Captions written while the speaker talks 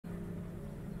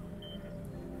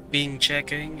Ping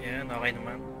checking, yan, okay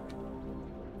naman.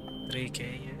 3K,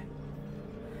 yan.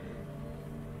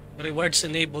 Rewards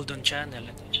enabled on channel.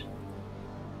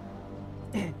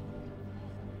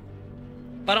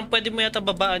 Parang pwede mo yata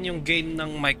babaan yung gain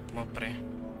ng mic mo, pre.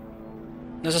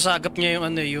 Nasasagap niya yung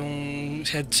ano, yung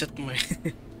headset mo eh.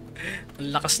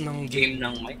 Ang lakas ng Game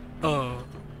ng mic? Oo.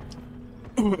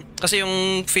 Kasi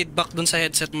yung feedback dun sa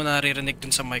headset mo naririnig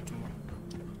dun sa mic mo.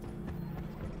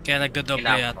 Kaya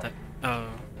nagdodoble yata.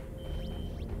 Oo.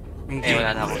 Eh,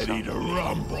 wala na ako sa...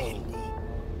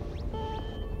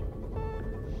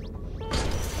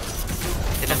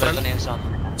 Tinagal ko na yung sound.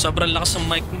 Sobrang lakas ng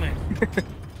mic mo eh.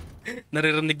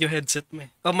 Naririnig yung headset mo eh.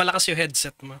 Oh, malakas yung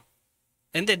headset mo.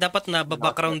 Hindi, dapat na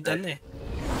background ano eh.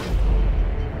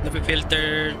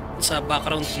 Napifilter sa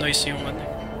background noise yung ano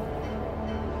eh.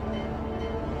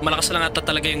 Malakas lang ata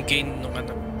talaga yung gain ng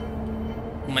ano,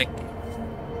 mic mo.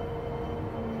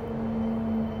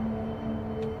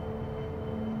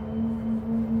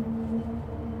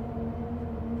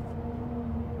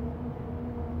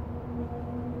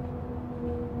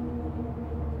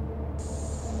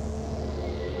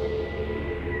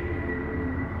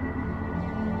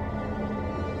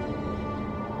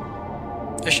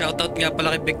 Shoutout nga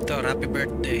pala kay Victor, happy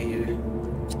birthday,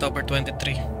 October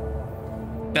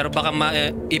 23. Pero baka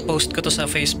i-post ko to sa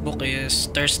Facebook is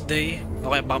Thursday,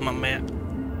 o kaya baka mamaya.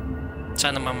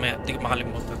 Sana mamaya, di ko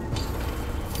makalimutan.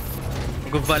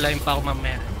 Mag-uvalayin pa ako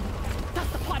mamaya.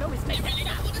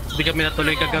 Hindi kami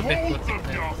natuloy kagabi.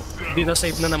 Hindi na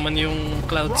save na naman yung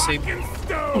cloud save.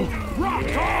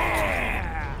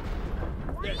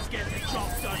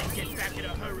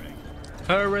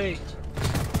 Hurry!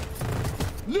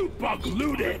 Loot bug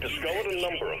looted! We've discovered a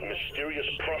number of mysterious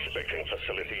prospecting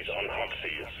facilities on hot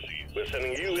seas. We're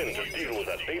sending you in to deal with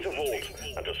that data vault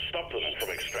and to stop them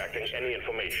from extracting any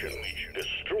information,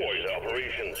 destroy the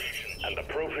operations, and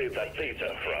appropriate that data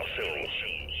for ourselves.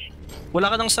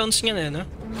 Wala ka ng sounds nga na, no?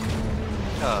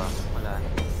 Oo, wala.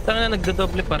 Tanga na,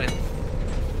 nagdodoble pa rin.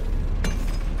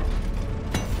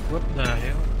 What the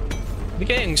hell? Hindi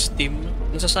kaya yung Steam?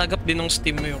 Nasasagap din ng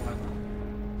Steam mo yung ano,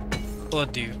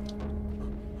 audio.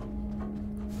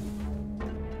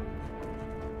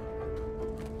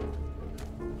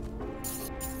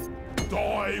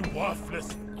 Die,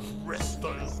 worthless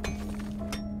crystal!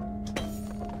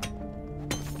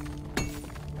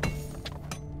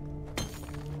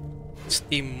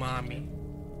 Steam mommy.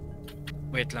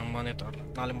 Wait lang, monitor.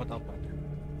 Nakalimutan ko pa.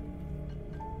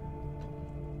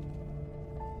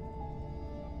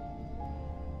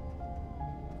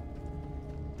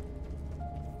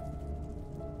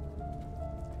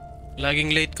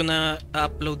 Laging late ko na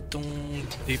upload tong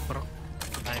D-Pro.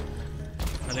 Ay,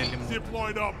 nalilimut.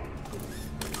 Deployed up!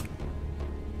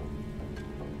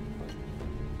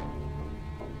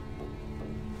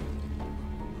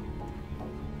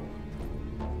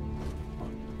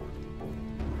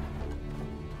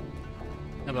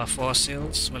 Diba,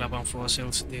 fossils? Wala pang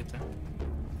fossils dito.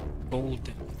 Gold.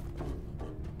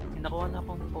 Nakuha na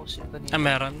akong fossil kanina. Ah,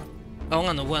 meron? Oo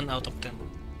nga no, 1 out of 10.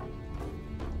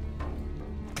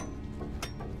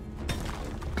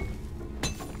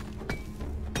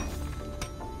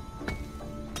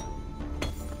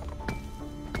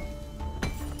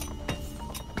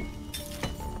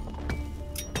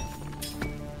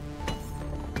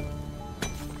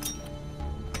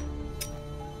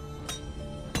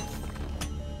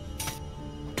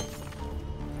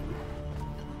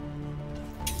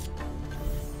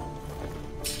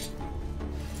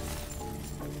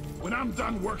 When I'm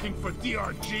done working for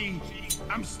DRG,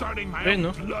 I'm starting my Hey,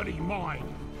 no? own bloody mine.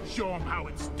 Show them how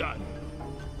it's done.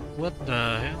 What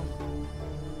the hell?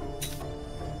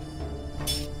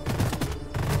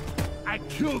 I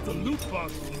killed the loot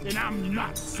bug, and I'm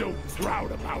not so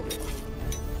proud about it.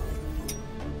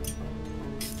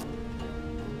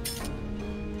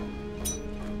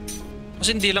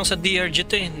 Kasi hindi lang sa DRG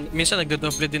to eh. Minsan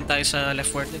nagdodoble din tayo sa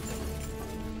Left 4 Dead.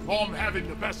 I'm having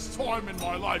the best time in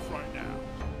my life right now.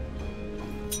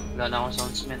 Wala na akong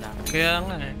soundsman ah. Kaya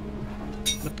nga eh.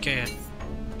 Ba't kaya?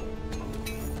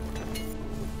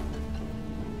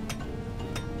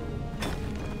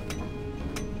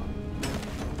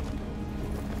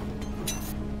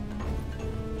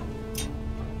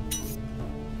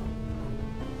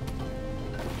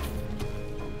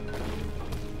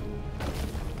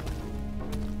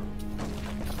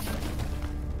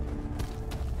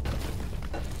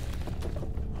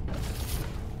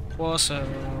 Puzzle.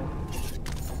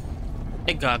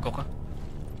 Eh, gago ka.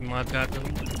 Yung mga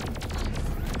gagawin.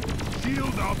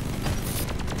 Shield up.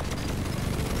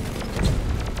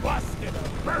 Busted a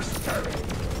burst turret.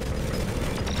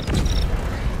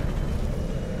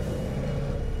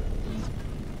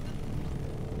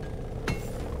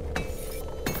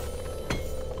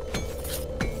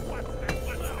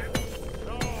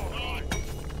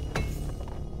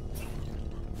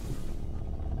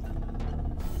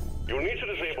 You'll need to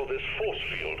disable this force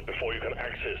field before you can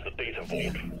access the data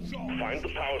vault. Find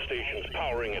the power stations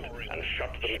powering it and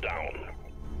shut them down.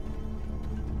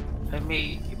 Ay, may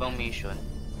ibang mission.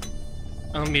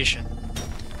 Ang mission.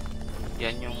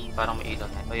 Yan yung parang may ilaw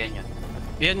na. O yan yun.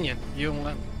 Yan. Yung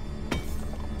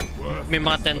may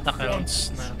mga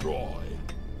tentacles na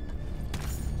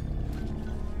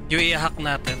yung i-hack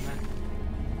natin.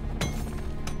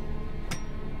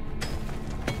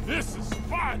 This is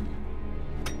fun.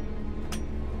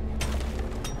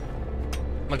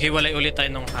 Maghiwalay ulit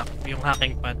tayo ng hack, yung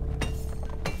hacking pad.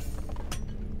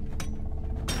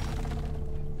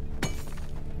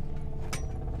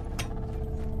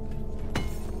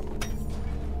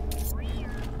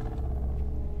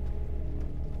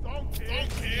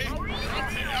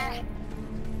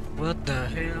 What the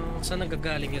hell? Saan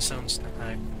nagagaling yung sounds na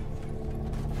hack?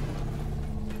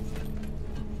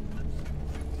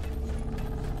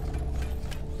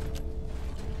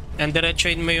 And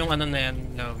diretsuin mo yung ano na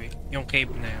yan, Lowy. Yung cave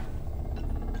na yan.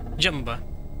 Diyan ba?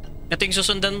 Ito yung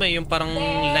susundan mo yung parang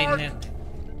line na yan.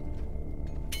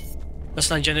 Tapos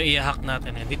nandiyan yung i-hack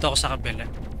natin eh. Dito ako sa kabila.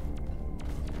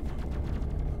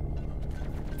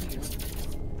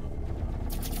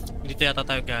 Dito yata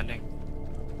tayo galing.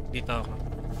 Dito ako.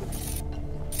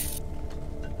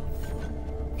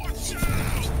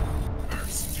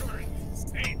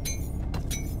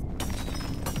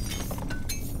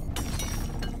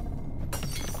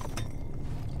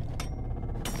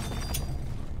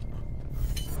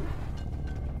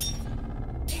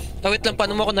 Wait lang,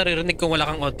 paano mo ako naririnig kung wala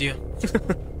kang audio?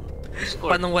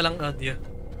 Paano walang audio?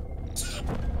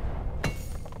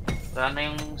 Saan na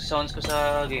yung sounds ko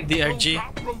sa game? DRG?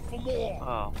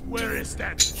 Oh. Where is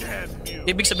that damn mule?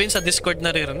 Ibig sabihin sa Discord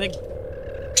naririnig.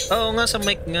 Oo nga, sa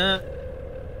mic nga.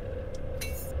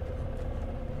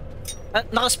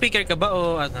 Naka-speaker ka ba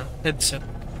o ano? Headset?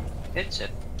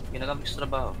 Headset. Ginagamit ko sa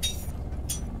trabaho.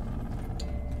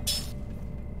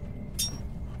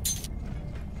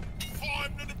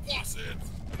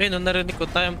 Ayun, narinig ko,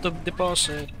 time to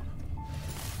deposit.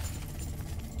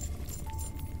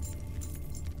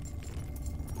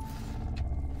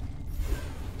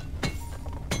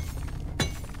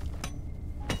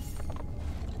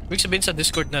 Ibig sabihin sa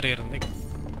Discord naririnig.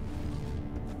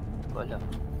 Wala.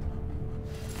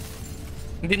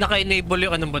 Hindi naka-enable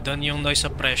yung ano ba doon, yung noise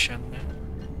suppression.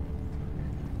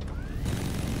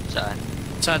 Saan?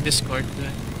 Sa Discord.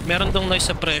 Meron dong noise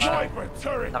suppression. Sniper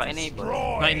turret Naka-enable.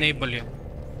 destroyed. Naka-enable yun.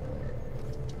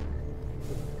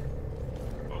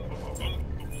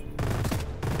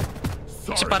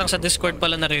 Kasi parang sa Discord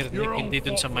pala naririnig, hindi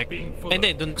dun sa mic. Ay,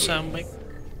 hindi, dun sa mic.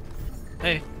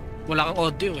 Ay, wala kang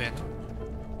audio eh.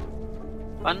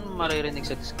 Paano maririnig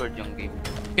sa Discord yung game?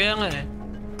 Kaya nga eh.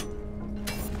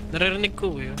 Naririnig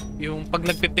ko eh. Yung pag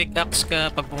nagpi-pickaxe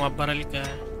ka, pag bumabaral ka.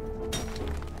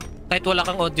 Kahit wala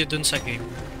kang audio dun sa game.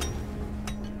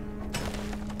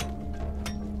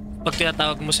 Pag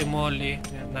tinatawag mo si Molly,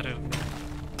 yan, naririnig.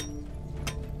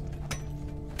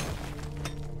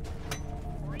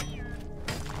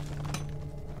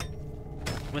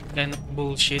 What kind of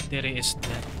bullshit there is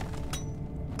that?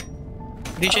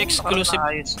 Hindi siya exclusive.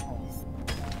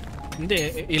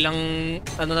 Hindi, ilang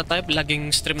ano na tayo,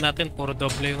 laging stream natin, puro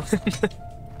doble yun.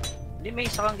 Hindi, may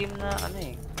isa kang game na ano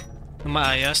eh.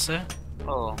 Maayos eh.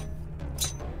 Oo.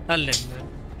 Alin.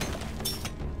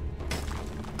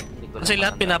 Hindi ko Kasi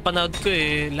lang lahat matandaan. pinapanood ko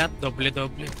eh, lahat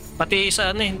doble-doble. Pati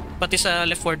sa ano eh, pati sa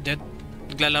Left 4 Dead,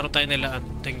 naglalaro tayo nila ano,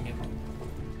 tingin.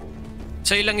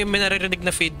 So ilang yung may naririnig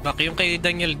na feedback, yung kay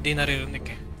Daniel di naririnig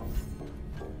eh.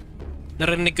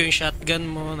 Narinig ko yung shotgun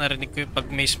mo, narinig ko yung pag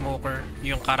may smoker,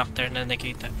 yung character na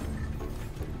nakita.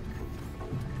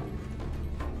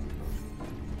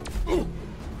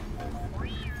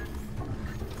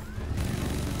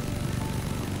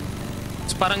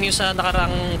 So, parang yung sa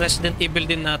nakaraang Resident Evil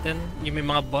din natin, yung may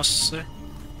mga boss.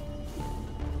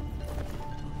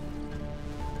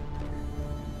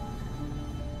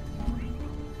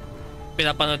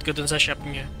 Pinapanood ko dun sa shop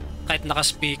niya. Kahit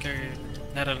naka-speaker,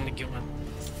 narinig yung ano.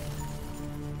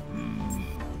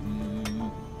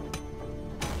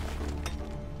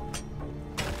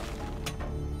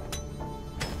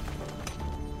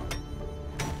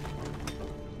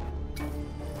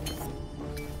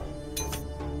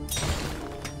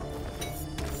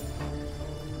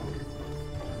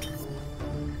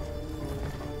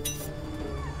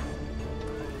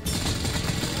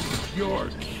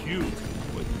 You're cute,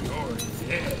 but you're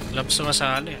dead. Alam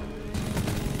sumasali.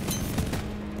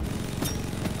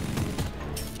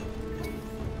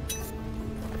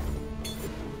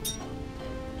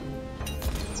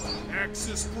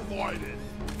 Access provided.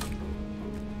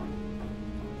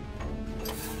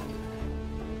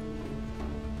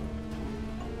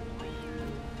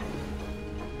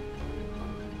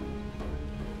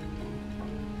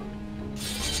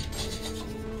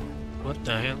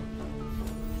 Dahil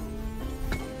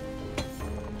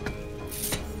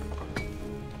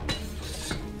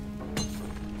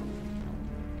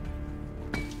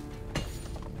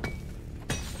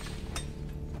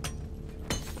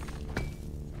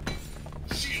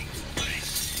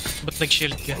ba't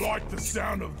nag-shield ka? I like the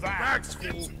sound of that. Bag's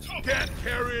full. Can't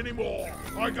carry anymore.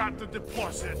 I got the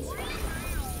deposit.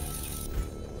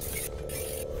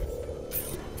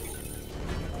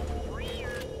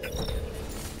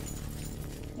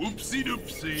 Whoopsie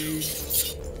doopsie.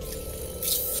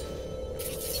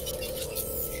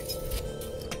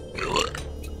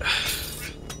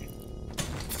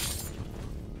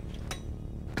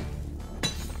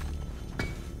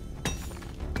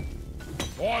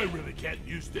 I really can't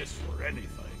use this for anything.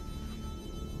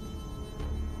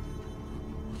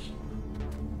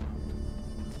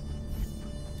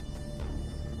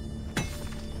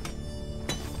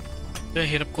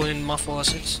 Hirap kunin mga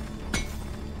fossils.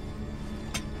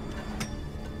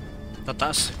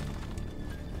 Tataas.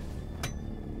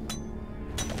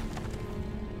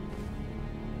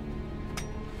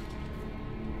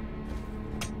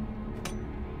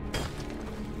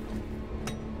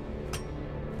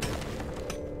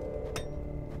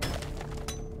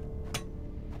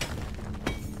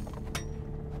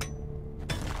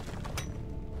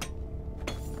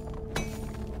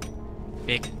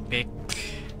 Pick.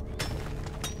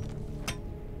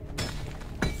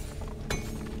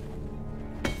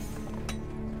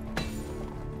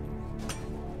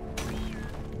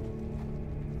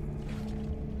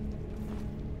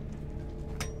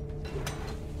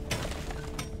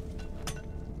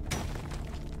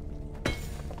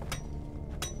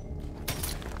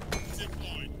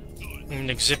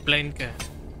 Nag-zipline ka.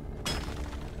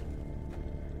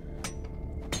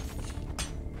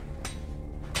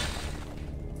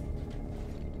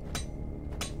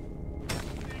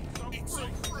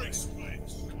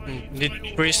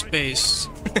 Need free space.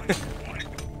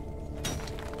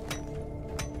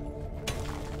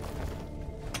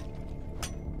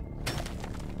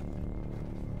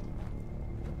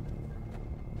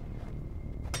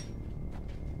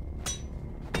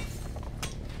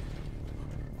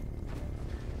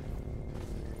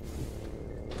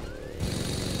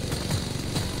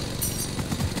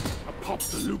 Pop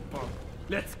the looper.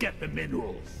 Let's get the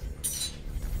minerals.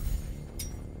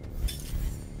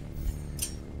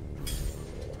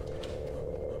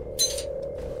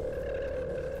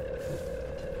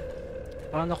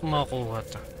 Paano ko makukuha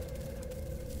ito?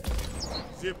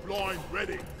 Zip line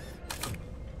ready.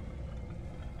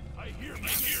 I hear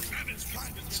Babbitt's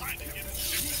trying to get a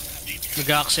shipment.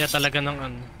 Nag-aaksaya talaga ng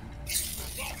ano.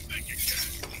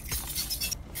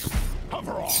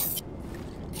 Cover on.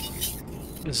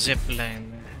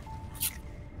 Zipline.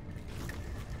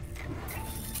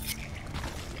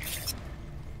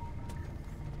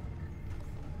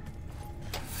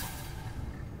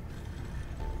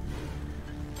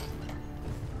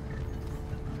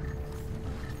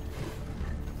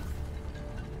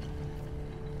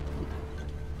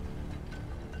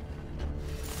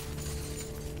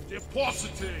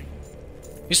 Depositing.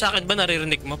 Yung sa akin ba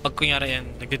naririnig mo pag kunyari yan,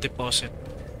 nagde-deposit?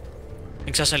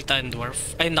 Nagsasalita yung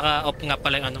dwarf? Ay, naka-off nga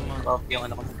pala yung ano mo. Off yung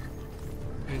ano ko.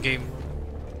 Yung game mo.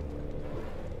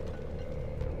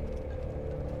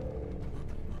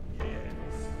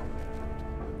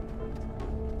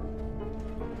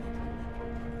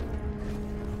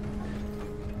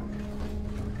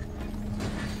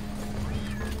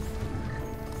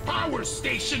 Power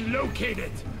station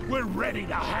located. We're ready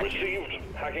to hack it. Received.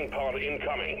 Hacking pod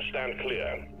incoming. Stand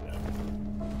clear.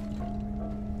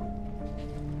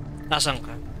 Nasaan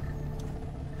ka?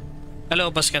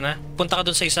 Kalobas ka na? Punta ka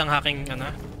dun sa isang hacking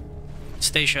ano,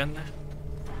 station.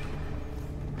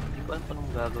 Hindi ko alam pa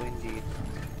nung gagawin dito.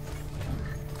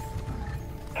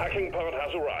 Hacking pod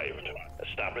has arrived.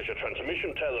 Establish a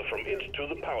transmission tether from it to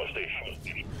the power station.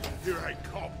 Here I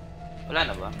come. Wala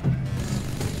na ba?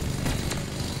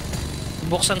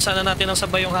 Buksan sana natin ang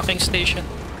sabay yung hacking station.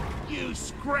 You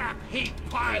scrap heap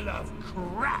pile of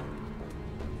crap.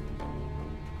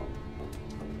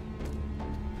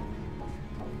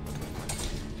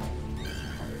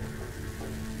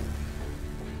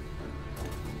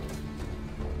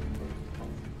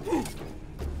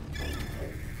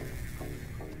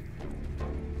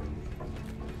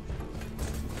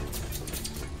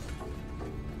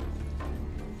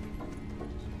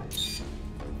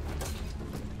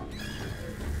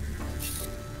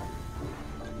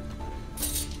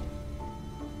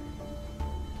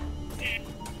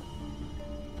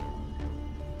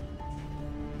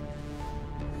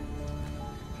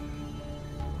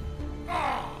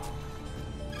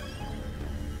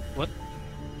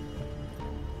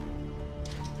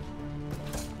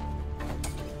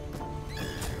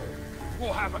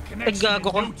 have a Ay, connection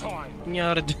gago ko. in no time.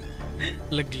 Nangyari din.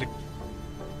 Laglag.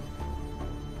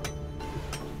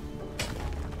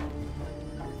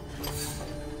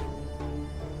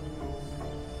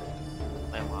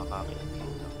 May mga kakilit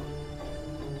dito.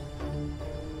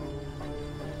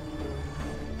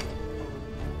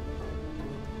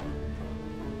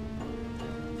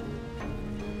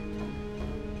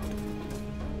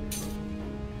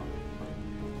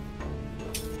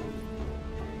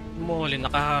 Muli,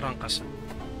 nakaharang ka sa...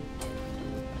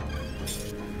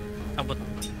 Abot.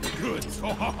 Good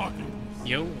talk.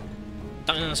 Yo.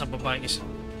 Tangin na sa babaeng isa.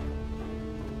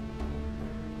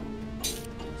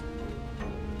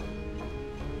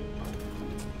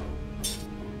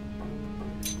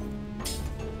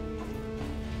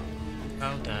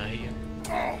 How die?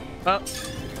 Oh.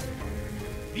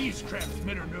 These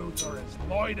transmitter nodes are as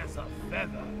light as a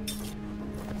feather.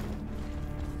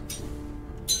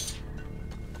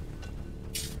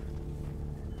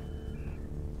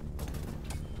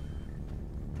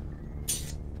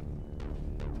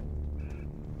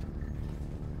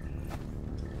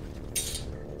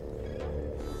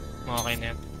 Okay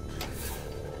na yan.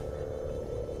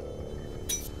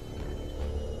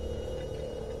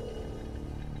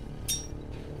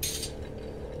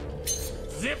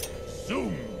 Zip,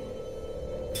 zoom.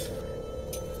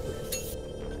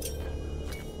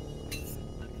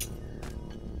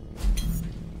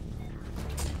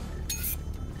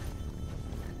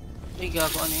 Ay,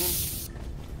 gago, ano yun?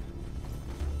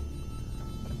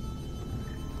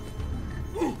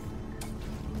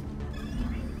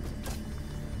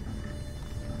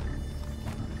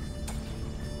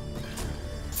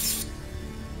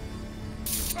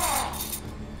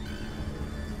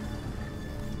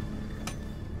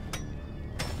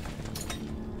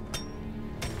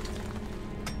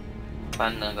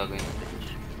 Paano na gagawin natin?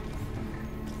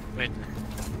 Wait.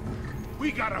 We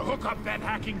gotta hook up that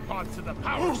hacking pod to the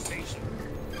power station.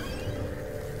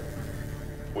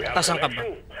 We have Tasan ka ba?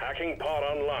 connection. Hacking pod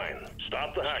online.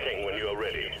 Stop the hacking when you are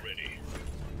ready.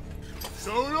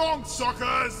 So long,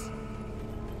 suckers!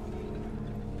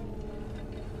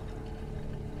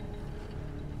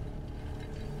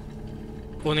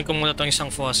 Kunin ko muna tong isang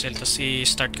fossil, tapos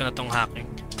i-start ko na tong hacking.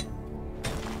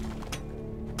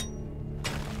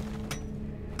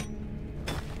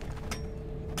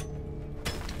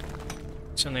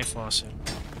 Saan na yung fossil?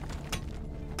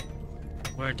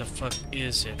 Where the fuck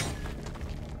is it?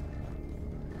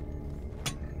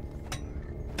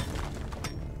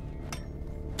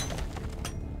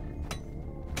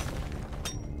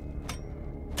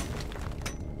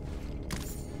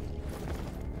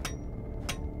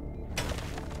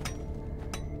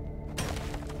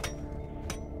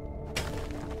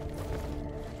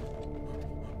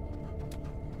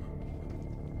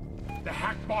 The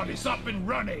hack bot is up and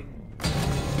running.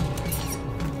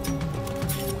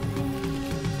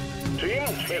 Team,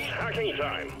 it's hacking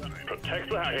time. Protect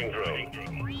the hacking drone.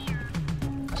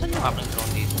 Saan yung hacking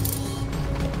drone dito?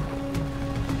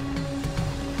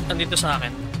 Nandito sa akin.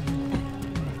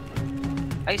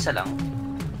 Ay, isa lang.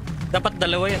 Dapat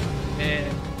dalawa yan. Eh,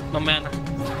 mamaya na.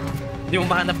 Hindi mo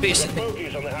mahanap yung isa. Get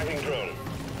bogeys on the hacking drone.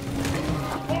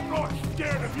 I'm not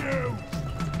scared of you!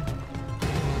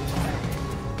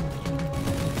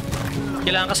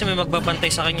 Kailangan kasi may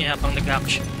magbabantay sa kanya habang nag-hack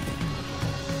siya.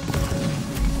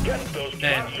 Get those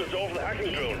bastards off the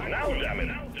hacking drone now, damn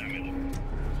it!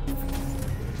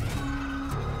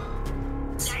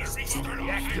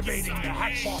 Deactivating the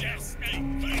hack bot.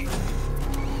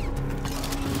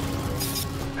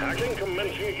 Hacking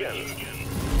commencing again.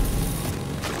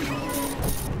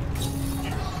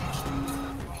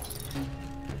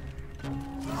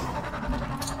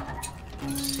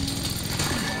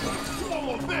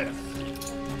 Swallow this!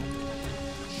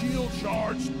 Shield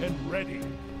charged and ready.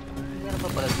 Meron pa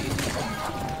pala dito.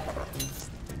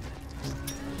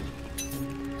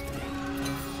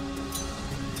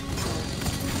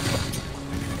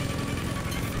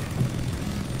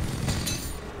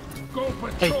 Go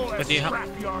patrol that pati hack.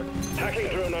 scrapyard. Hacking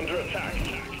drone under attack.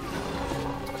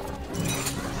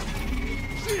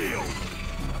 Shield!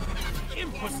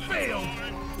 Input failed!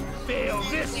 Fail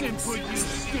this input, you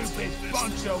stupid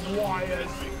bunch of wires!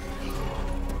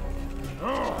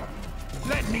 Ugh.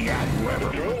 Let me at whoever...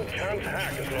 Drone can't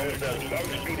hack as long as there's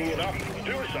bugs speeding it up.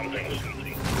 Do something.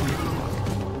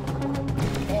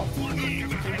 Off.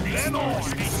 Then on!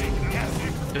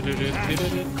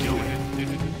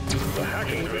 The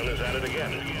hacking drone is at it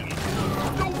again.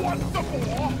 You want the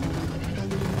more?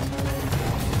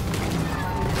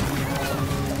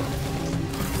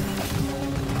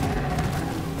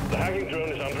 The hacking drone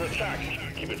is under attack.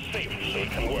 Keep it safe so it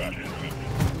can work.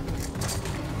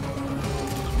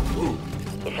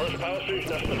 The power station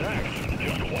has been attacked.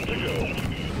 Just one to go.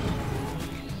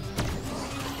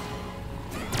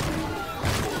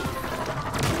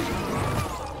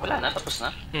 Wala na, tapos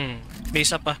na. May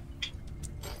isa pa.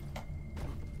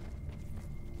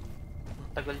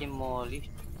 Tagal yung Molly.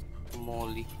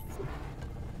 Molly.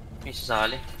 May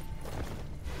sasali.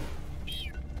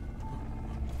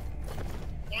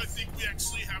 I think we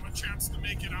actually have a chance to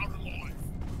make it out alive.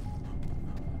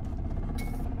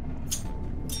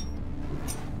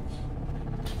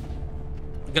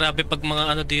 Grabe pag mga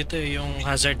ano dito yung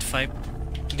Hazard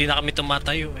 5. Hindi na kami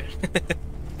tumatayo eh.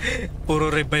 Puro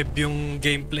revive yung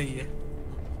gameplay eh.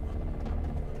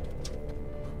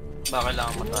 Baka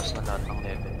kailangan mataas na lahat ng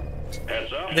level.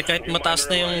 Heads up. Hindi kahit mataas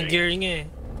na yung gear niya eh.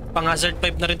 Pang Hazard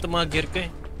 5 na rin itong mga gear ko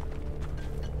eh.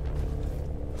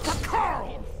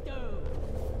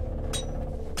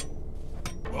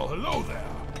 Well, hello there.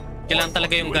 Kailangan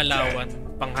talaga yung galawan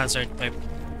pang Hazard 5.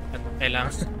 Ano,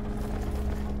 kailangan.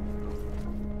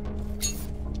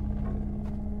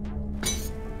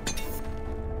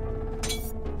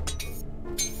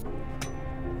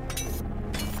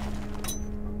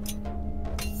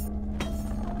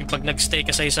 Yung pag nagstay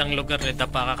ka sa isang lugar eh,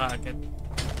 dapa ka kaagad.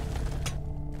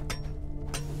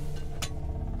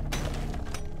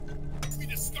 We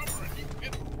discover a new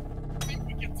pit. Think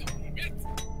we get to move it?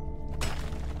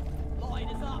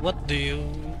 What do you...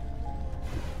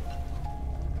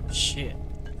 Shit.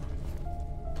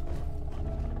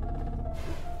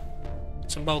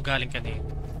 Saan ba ako galing kanina?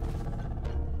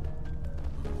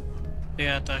 Ito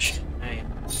yata siya. Ayun.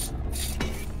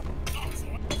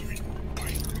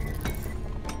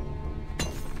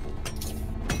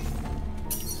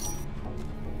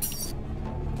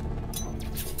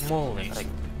 Moly. Correct.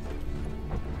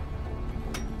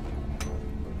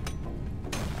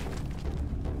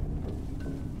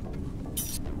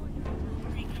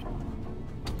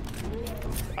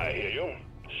 I hear you.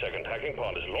 Second hacking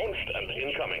pod is launched and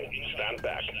incoming. Stand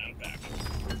back.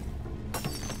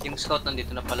 Yung scout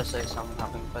nandito na pala sa isang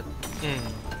hacking pad.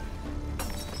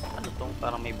 Ano tong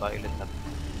parang may violet na.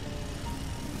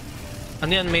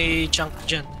 Ano yan? May chunk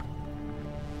dyan.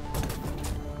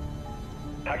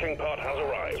 Hacking pod has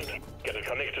arrived. Get it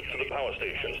connected to the power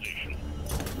station.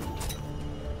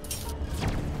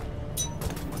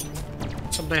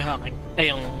 Saan ba yung hacking? Ay,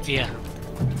 yung... Yeah.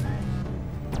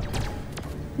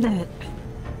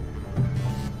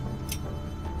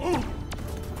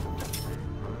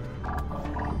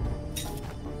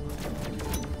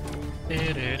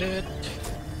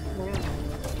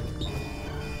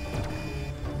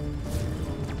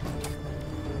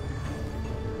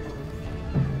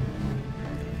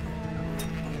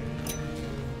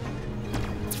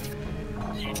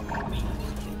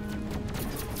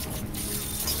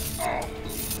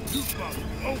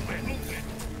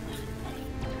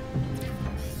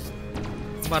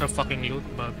 What a fucking loot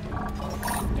bug.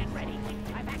 Get ready.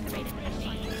 I've activated the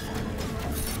machine.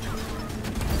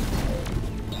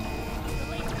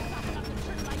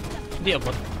 Hindi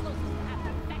abot.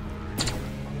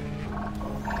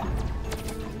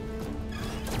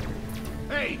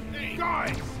 Hey,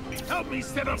 guys! Help me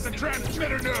set up the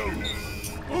transmitter node!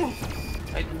 Ooh.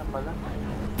 Ay, doon na pala.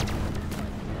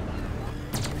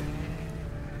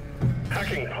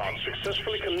 Hacking pod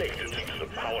successfully connected to the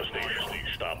power station.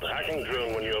 Start the hacking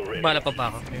drone when you're ready. Bala pa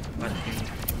ba ako?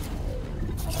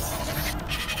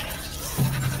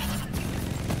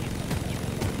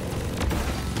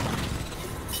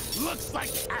 Looks like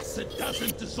acid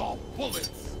doesn't dissolve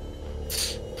bullets.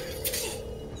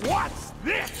 What's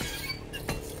this?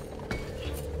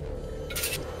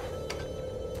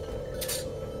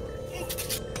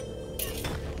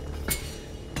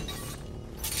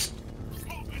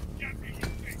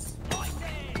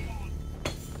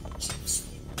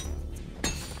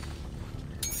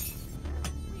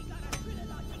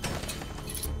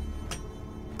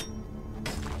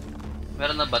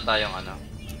 Meron na ba tayong ano?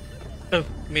 Oh,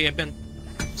 may event.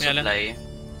 May alam? Supply?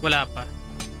 Wala pa.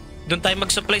 Doon tayo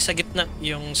mag-supply sa gitna.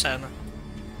 Yung sana.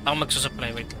 Ako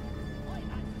magsusupply. Wait lang.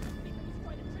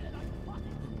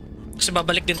 Kasi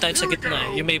babalik din tayo sa gitna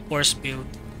eh. Yung may force field.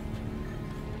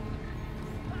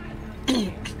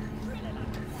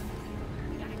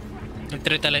 Yung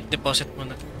tritylite deposit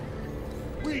muna.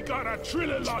 We got a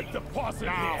trilliloid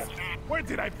deposit here. Where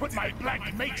did I put my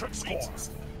blank matrix core?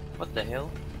 What the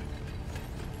hell?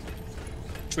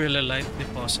 Trilliite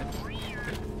deposit.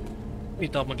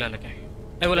 Dito ako maglalagay.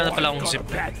 Ay, wala na pala akong zip.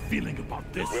 Bad feeling about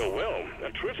this. Well,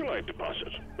 a tritylite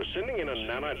deposit. We're sending in a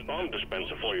nanite bomb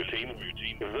dispenser for your team.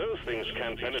 If those things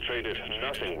can't penetrate it,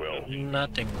 nothing will.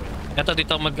 Nothing. Ito,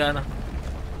 dito ako mag-ano.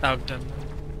 Tawag doon.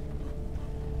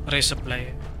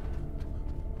 Resupply.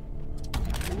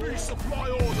 Resupply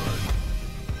ordered.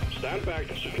 Stand back,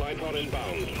 supply pod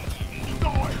inbound.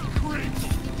 Die, creep.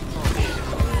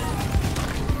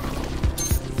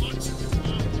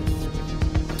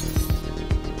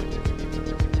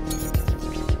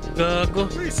 Gago.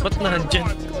 Ba't nandyan?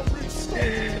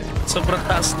 Sobrang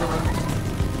taas naman.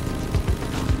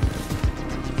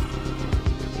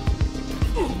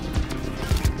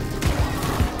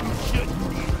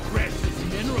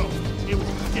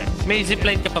 May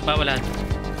zipline ka pa ba? Wala.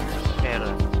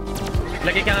 Meron.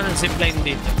 Lagay ka nga ng zipline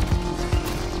dito.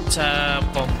 Sa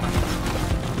pompa.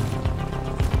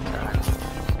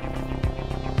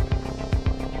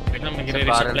 Wait lang, Sa barrel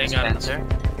magre-resupply nga. dispenser.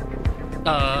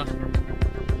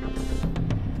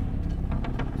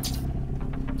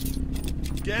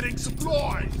 Getting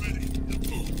supplies.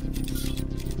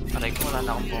 Aray ko, wala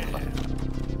na akong bomba.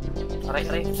 Aray,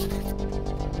 aray.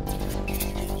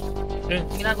 Yun.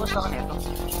 Ginagawa sa akin ito.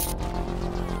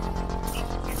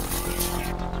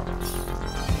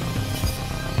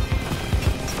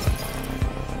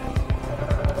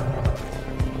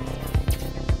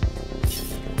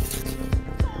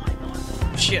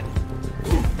 Shit.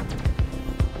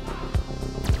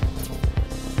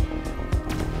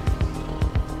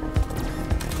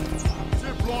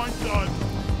 Zipline done.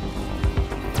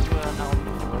 Wala na akong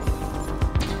bomba.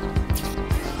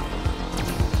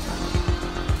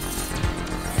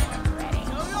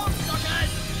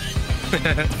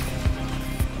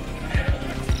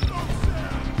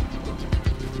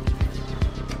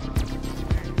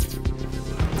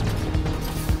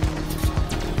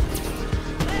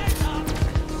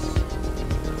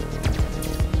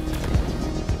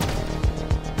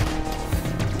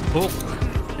 Hook.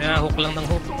 Kaya hook lang ng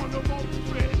hook.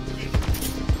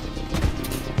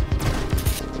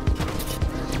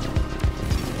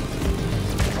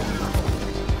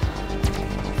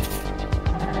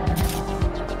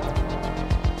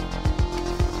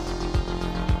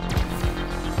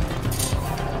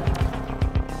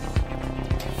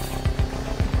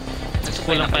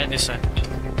 Kulang pa yun isa.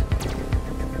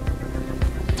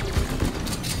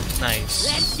 Nice.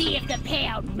 Let's see if the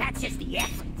payout matches the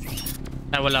effort.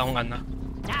 Ay, wala akong ano.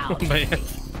 Now, Ba yan?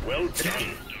 Well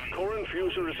done. Core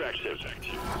infuser is active.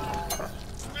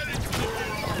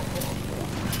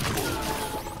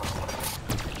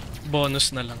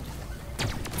 Bonus na lang.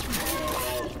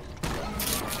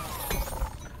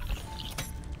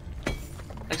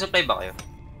 Nag-supply ba kayo?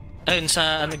 Ayun,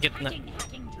 sa ano, gitna.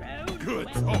 hacking drone. Good.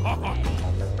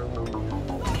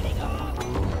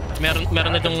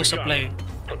 Meron na itong supply.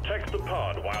 Protect the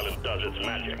pod while it does its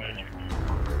magic.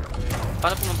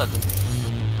 Paano pumunta doon?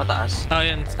 Pataas?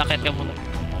 Ayun, akit ka muna.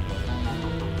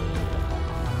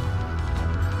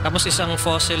 Tapos isang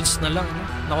fossils na lang.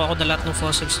 No? Nakuha ko na lahat ng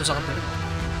fossils sa kabila.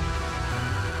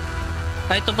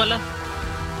 Ah, ito pala.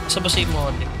 Sa ba si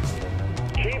Mote?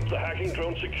 Keep the hacking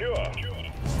drone secure.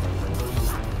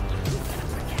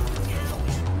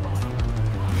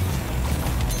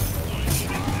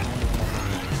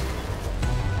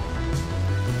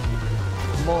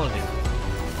 Mole.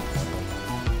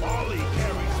 Ollie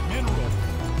carries mineral,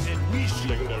 and we should.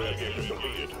 Secondary engagement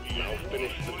completed. Now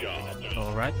finish the job.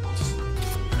 Alright.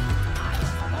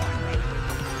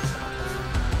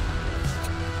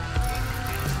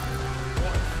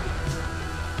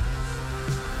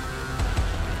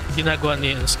 Ginagawa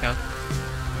niya yung scout.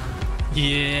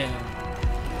 Yeah.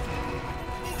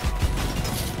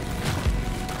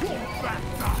 Go back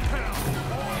to hell.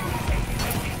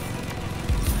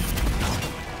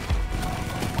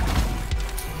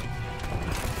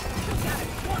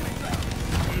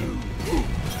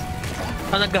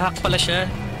 Ah, nag-hack pala siya.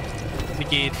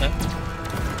 Nakikita.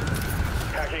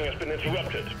 Hacking has been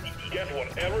interrupted. Get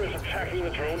whatever is attacking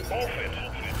the drone off it.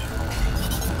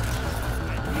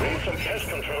 Need some pest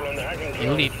control on the hacking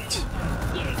drone. Elite.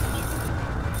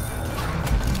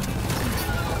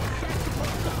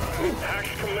 Hack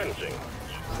commencing.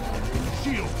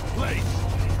 Shield placed.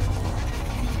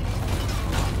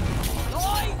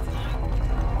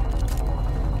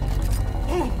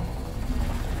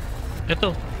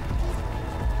 Ito.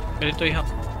 Ganito i-hack.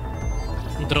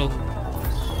 Ang drone.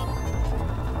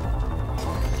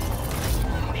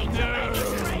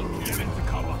 Get into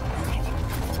cover.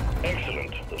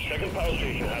 Excellent. The second power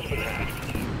station has been hacked.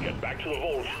 Get back to the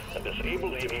vault and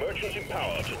disable the emergency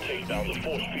power to take down the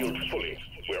force field fully.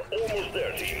 We're almost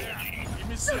there, team. Give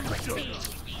me some sugar. Say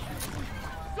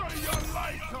your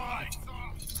lifetime.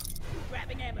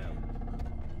 Grabbing ammo.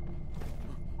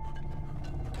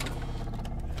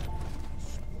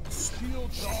 Steel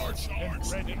charge and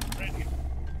ready.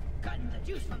 Cutting the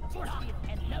juice from the force field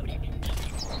and loaded.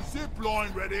 Zip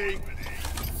line ready.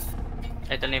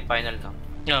 Ito na yung final, no?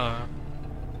 Oo.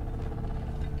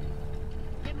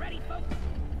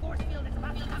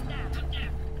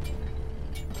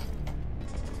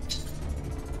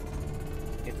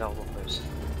 Ako po first.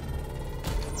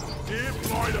 Keep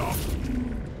right up.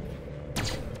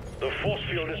 The force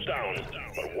field is down,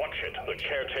 but watch it. The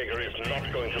caretaker is not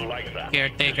going to like that.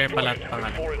 Caretaker pala Destroy it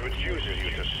pangalan. before it reduces you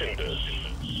to cinders.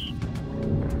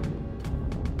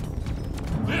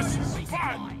 This is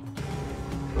fun.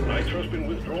 Nitro's been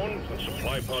withdrawn, and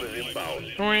supply pod is inbound.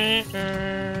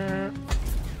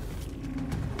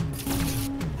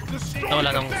 Destroy Nawala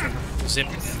the ng vent. zip.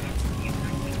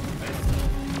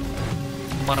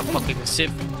 Motherfucking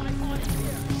zip.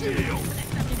 Shield.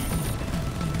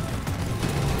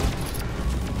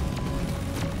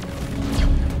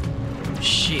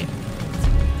 Shit.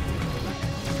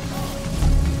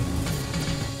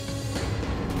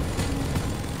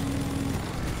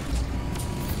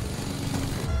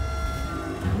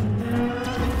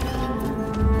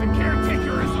 The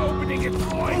caretaker is opening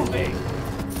its oil thing.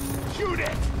 Shoot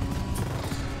it.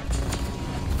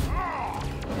 Ah.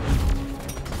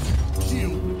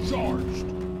 Shield charged.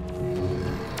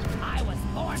 I was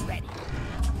born ready.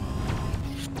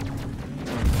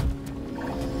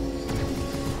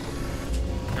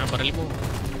 Baril mo.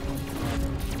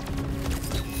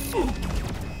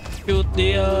 Shoot the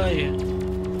eye.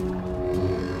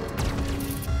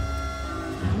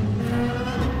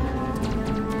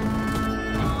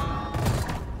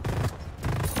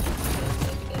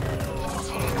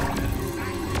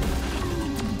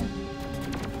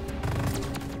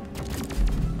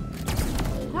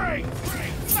 Great!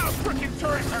 Now frickin'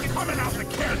 turrets are coming out the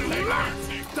caretaker.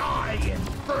 Let's die,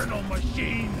 infernal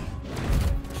machine.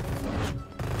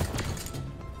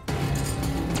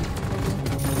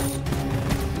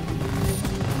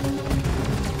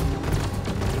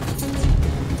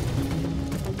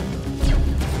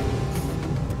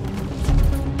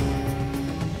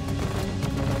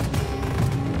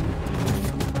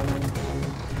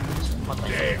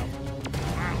 Damn.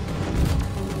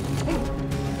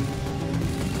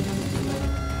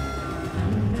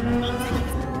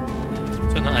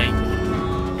 So na ay.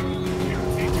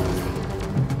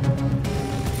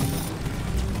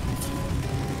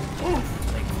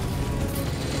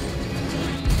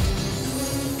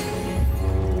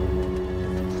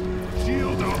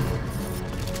 Shield up.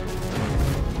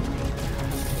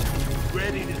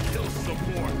 Ready to kill some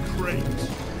more crates.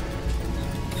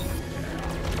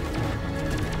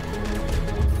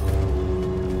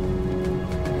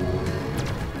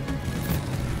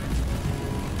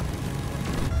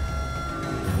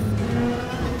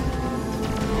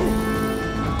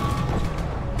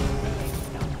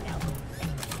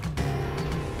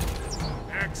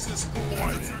 Access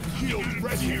point. Shield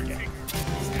ready.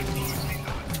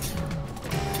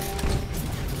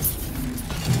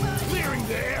 Clearing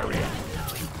the area.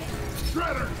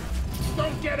 Shredder,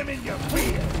 don't get him in your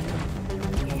field.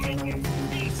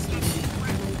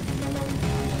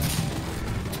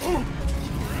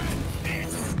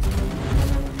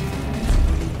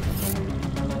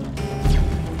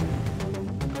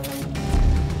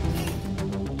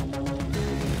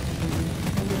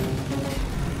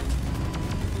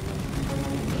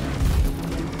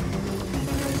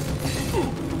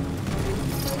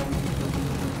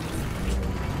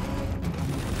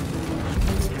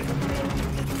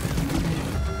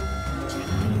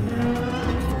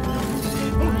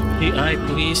 The eye,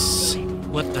 please.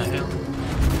 What the hell?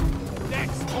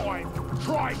 Next time,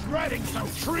 try shredding some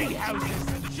tree houses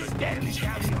and standing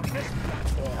down on this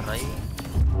platform.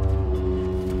 Aray.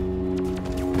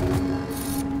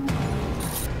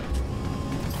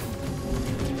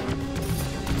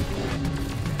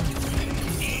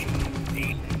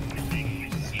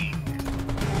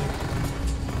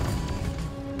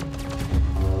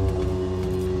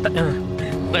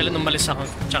 Kailan umalis ako,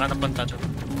 tsaka napunta doon.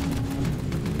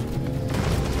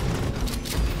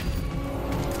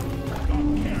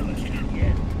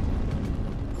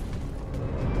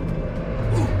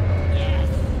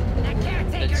 That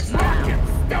caretaker's Fucking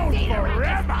stone Data rack is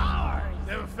forever! ours.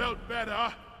 Never felt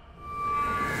better.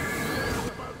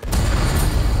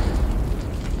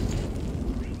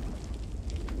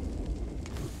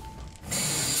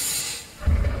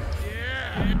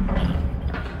 Yeah.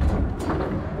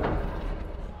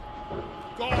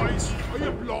 Guys, are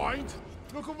you blind?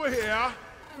 Look over here.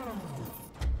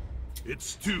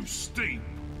 It's too steep.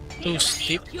 Too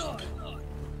steep.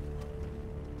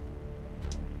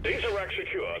 Data rack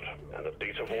secured, and the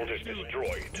data vault is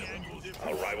destroyed.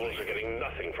 Our rivals are getting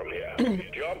nothing from here.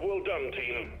 Job well done,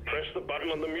 team. Press the button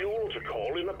on the mule to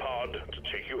call in a pod to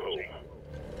take you home.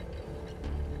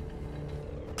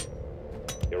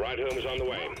 Your ride home is on the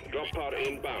way. Drop pod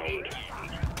inbound.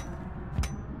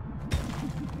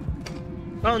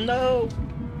 Oh no!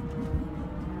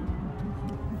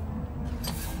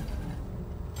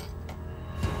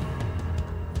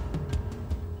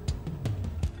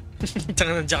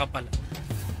 Tsaka nandiyan ka pala.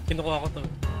 Kinukuha ko to.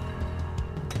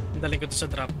 Daling ko to sa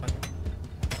drop pad.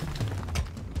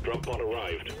 Drop pod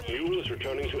arrived. Mule is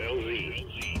returning to LZ.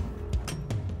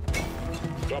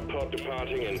 Drop pod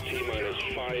departing in T-minus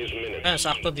 5 minutes. Ah,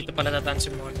 sakto. Dito pala nataan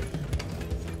si Mona.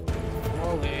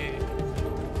 Okay.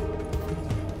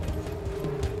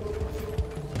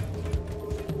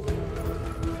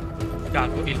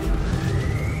 Gago, il.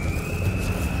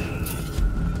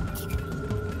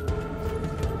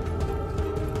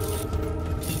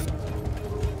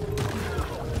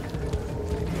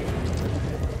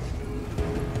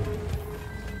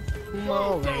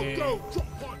 Go, go! Drop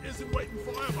pod isn't waiting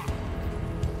forever!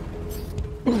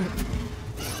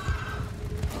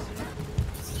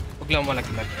 Huwag lang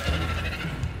malaglag.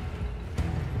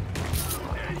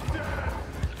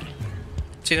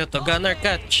 Sino to? Gunner,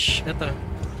 catch! Ito.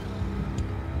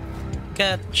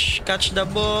 Catch! Catch the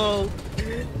ball!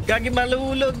 Gagi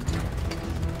malulog!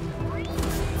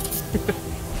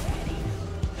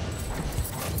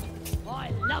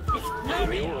 I love this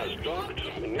Mule has docked.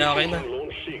 Yeah, okay na.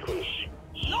 Launch sequence.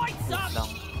 lights up.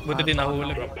 Lang. Buti din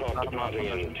nahulog. Drop pod departing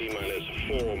in T-minus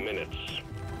 4 minutes.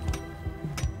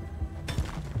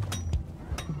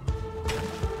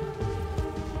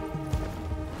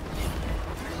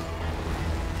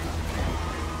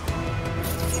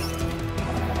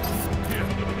 Here,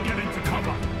 get into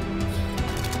cover!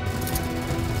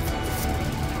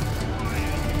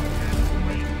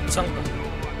 Saan to?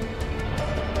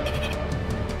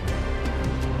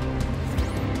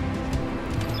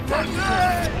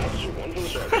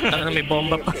 Ano, may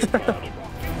bomba pa.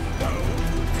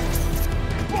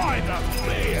 By the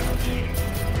bear!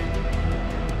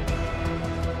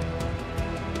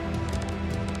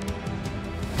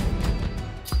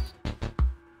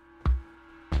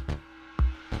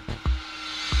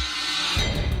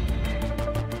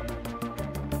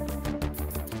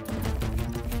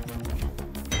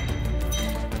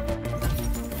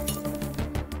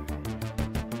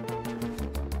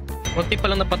 Kunti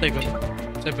pa lang napatay ko.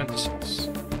 76.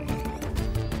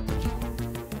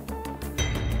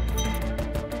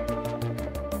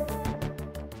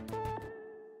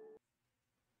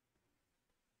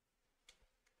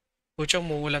 Pucha,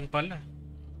 umuulan pala.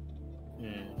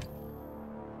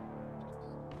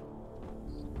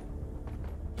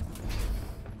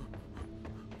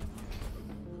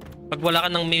 Pag wala ka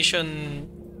ng mission...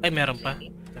 Ay, meron pa.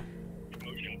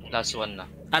 Last one na.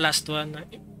 Ah, last one.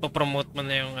 Ipopromote mo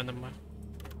na yung ano mo.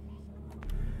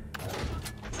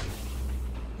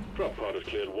 Drop pod is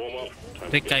cleared. Warm up. Time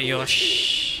to get Rikayosh.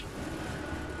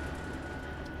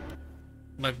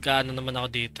 Mag-ano naman ako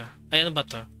dito. Ay, ano ba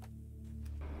to?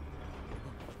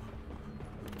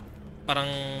 Parang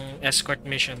escort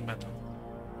mission ba to?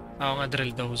 Ako nga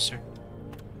drill dozer.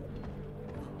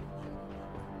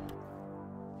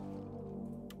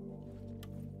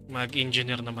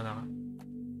 Mag-engineer naman ako.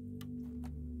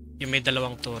 Yung may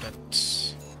dalawang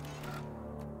turrets.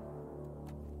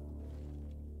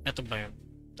 Ito ba yun?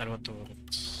 Dalawang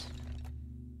turrets.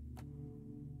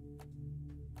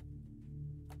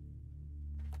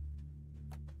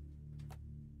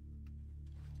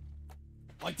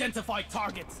 Identify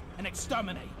targets and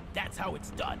exterminate. That's how it's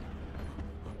done.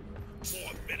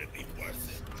 More better be worth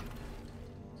it.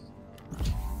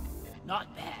 Not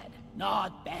bad.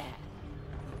 Not bad.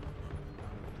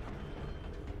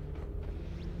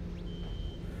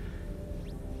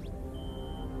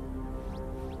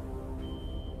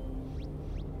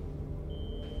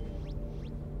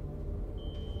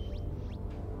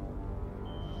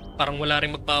 Parang wala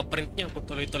rin magpa-print niya kung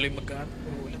tuloy-tuloy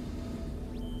mag-uulan.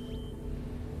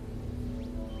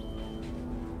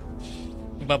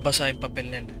 Babasa yung papel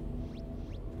nila.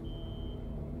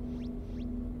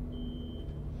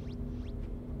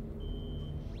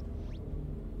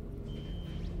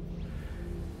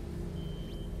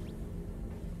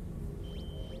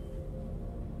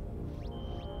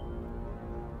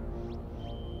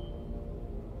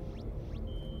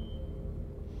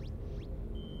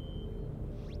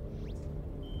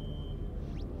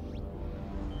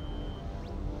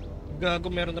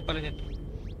 Gago, meron na pala nito.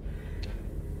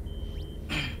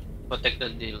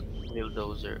 Protected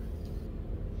bulldozer.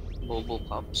 Bobo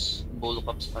cups. Bolo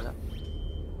cups pala.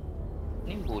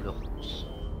 Ano yung bolo cups?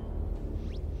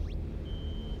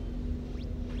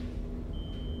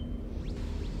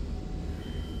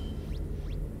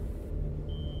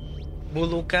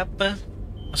 Bulu cap pa?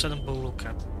 Asan ang bulu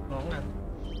cap? Oo nga.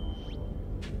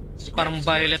 Parang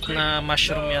violet na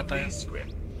mushroom yata yun.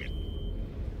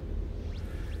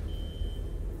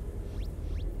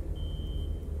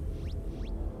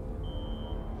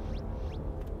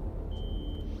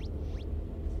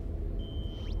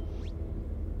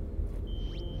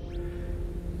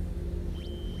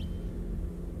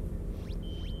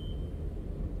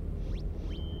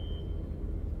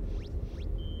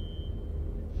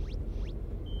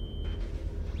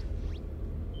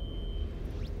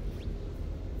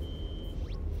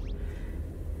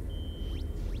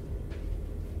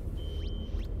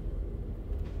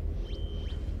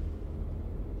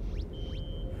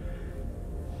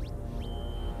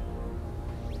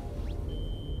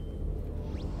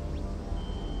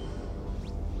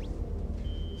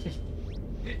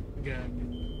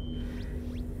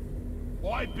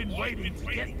 I've been waiting to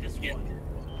get this one.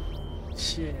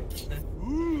 Shit.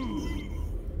 Ooh.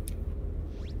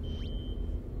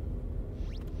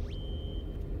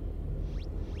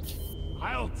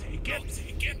 I'll take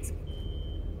it.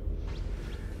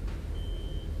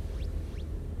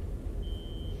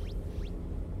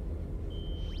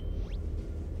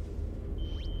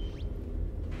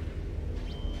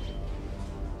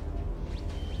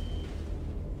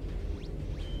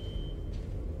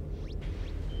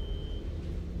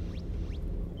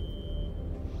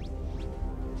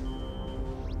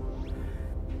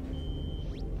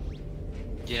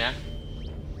 Yeah.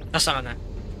 Nasaan ka na?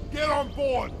 Get on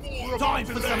board. Time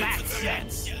for some action.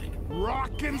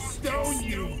 Rock and stone,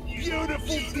 you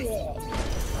beautiful dwarf.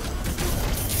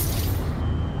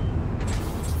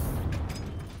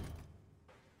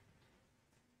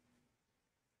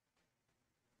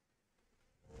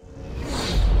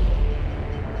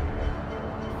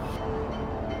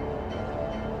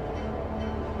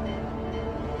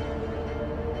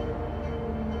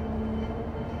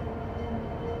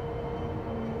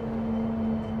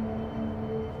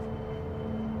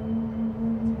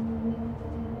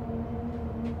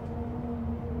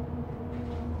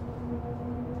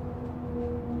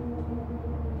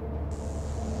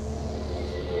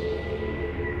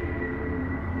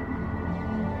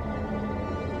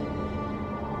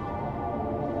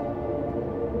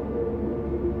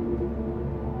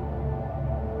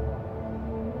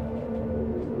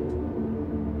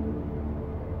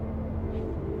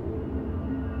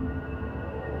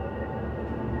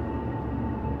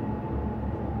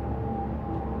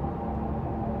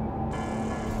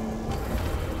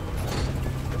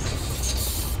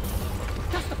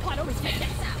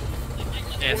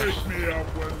 Wake me up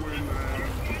when we land.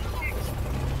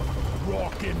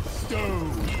 Rock and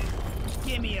stone.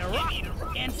 Give me a rock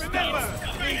and Remember,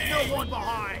 leave no one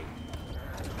behind.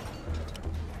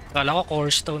 Kala ko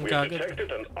core stone We have kagad.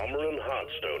 detected an Umbran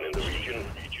Heartstone in the region.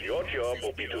 Your job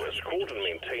will be to escort and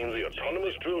maintain the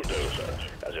autonomous drill dozer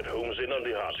as it homes in on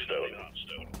the Heartstone.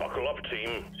 Buckle up,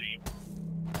 team.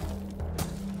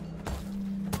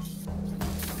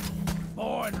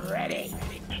 born ready.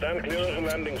 Stand clear of the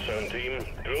landing zone, team.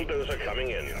 Drill dozer coming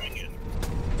in.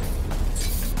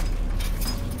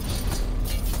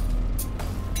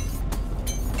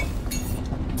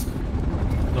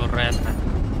 Loretta.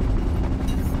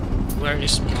 Where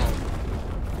is Mom?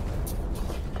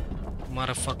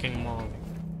 Motherfucking Mom.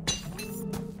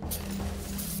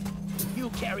 You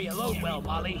carry a load well,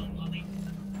 Molly.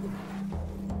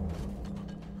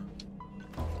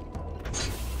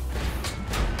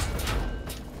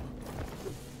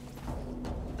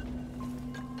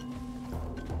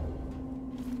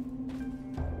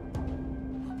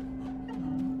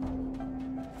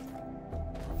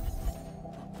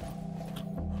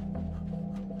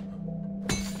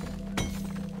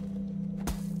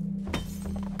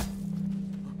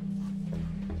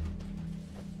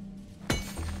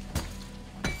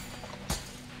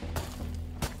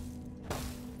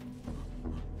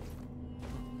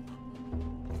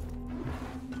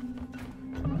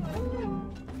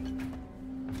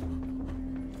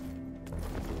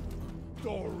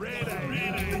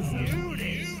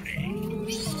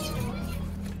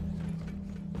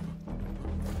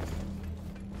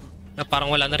 Na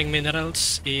parang wala na ring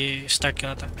minerals, i-start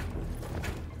ka na ta.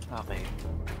 Okay.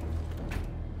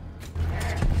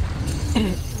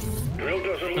 Drill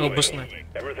dozer Naubos na. moving.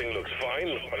 Everything looks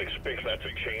fine, but expect that to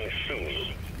change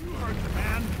soon. You heard the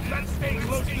man. Let's stay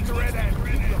close to the red and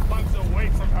keep the bugs away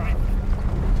from her.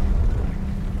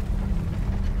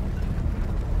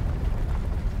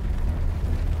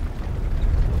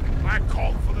 I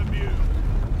called for the mule.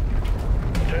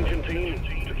 Attention, team.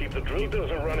 To keep the drill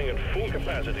dozer running at full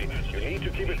capacity, you need to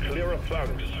keep it clear of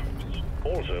thugs.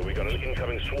 Also, we got an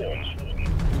incoming swarm.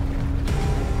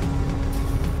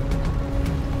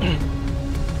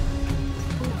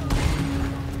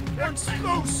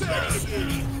 Explosive!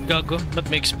 Gago, ba't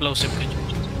may explosive ka dyan?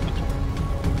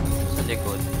 Sa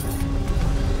likod.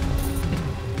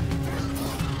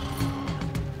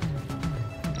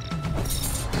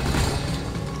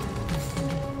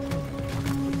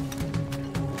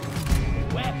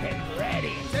 Weapon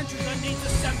ready. Sentry gun needs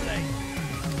assembly.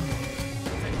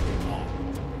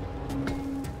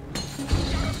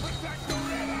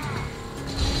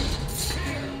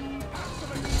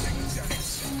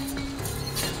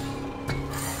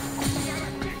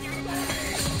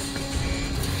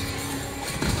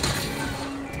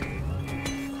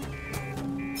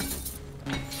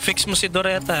 Fix mo si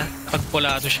Doretta pag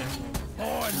pulado siya.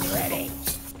 Born ready.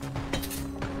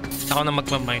 Ako na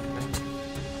magmamind.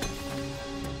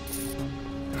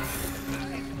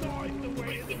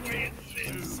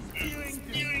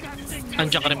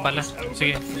 Andiyan ka rin pala.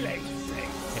 Sige.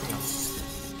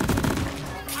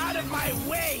 Out of my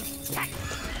way!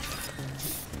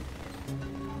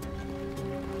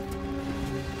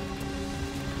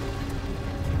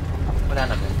 Wala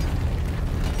na ba?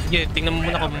 Sige, tingnan mo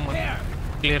muna kung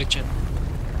clear dyan.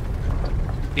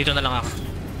 Dito na lang ako.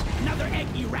 Another egg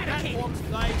eradicated!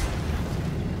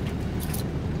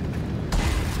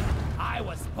 I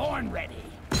was born ready!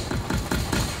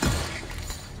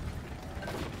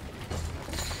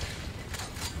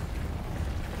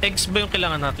 Eggs ba yung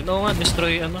kailangan natin? Oo nga,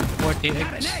 destroy 40 Got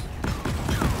an eggs. egg!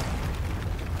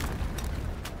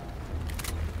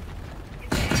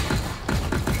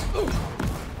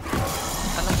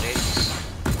 Anong eggs?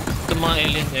 Ito mga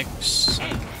alien eggs.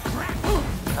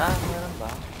 Ah, meron ba?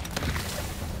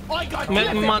 I got May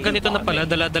mga ganito na pala,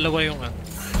 dala-dalawa yung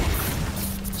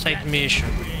side mission.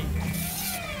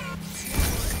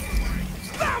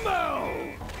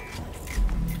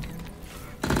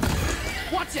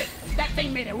 What's it? That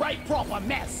thing made a right proper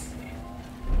mess.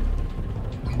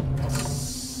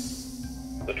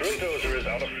 The drill dozer is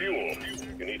out of fuel.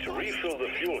 You need to refill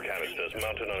the fuel canisters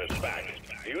mounted on its back.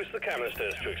 Use the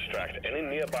canisters to extract any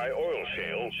nearby oil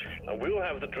shale, and we'll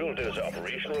have the drill dozer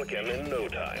operational again in no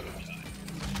time.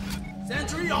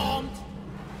 Sentry armed.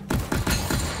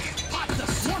 Hot the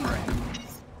swimmer.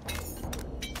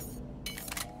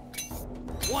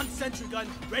 One sentry gun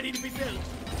ready to be built.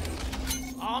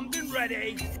 Armed and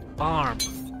ready. Arm.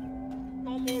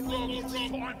 No more room.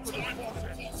 Time for the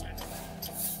faucet.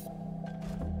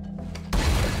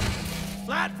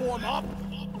 Platform up.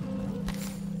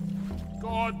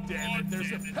 God damn it,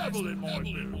 there's a pebble in my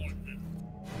boot.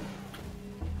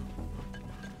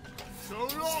 So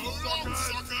long,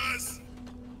 suckers!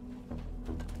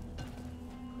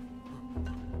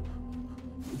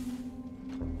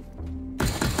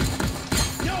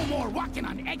 No more walking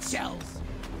on eggshells.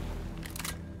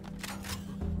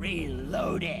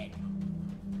 Reloaded.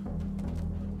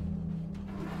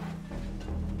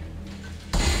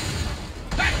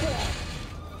 Back wall.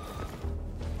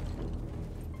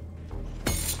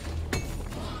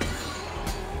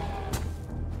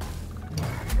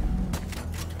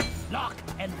 Lock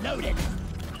and loaded.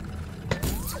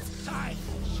 Time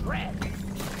to shred.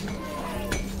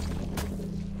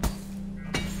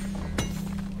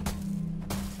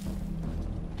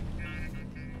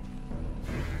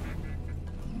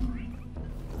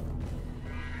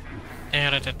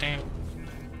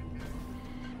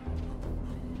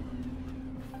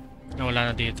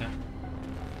 Wala na dito.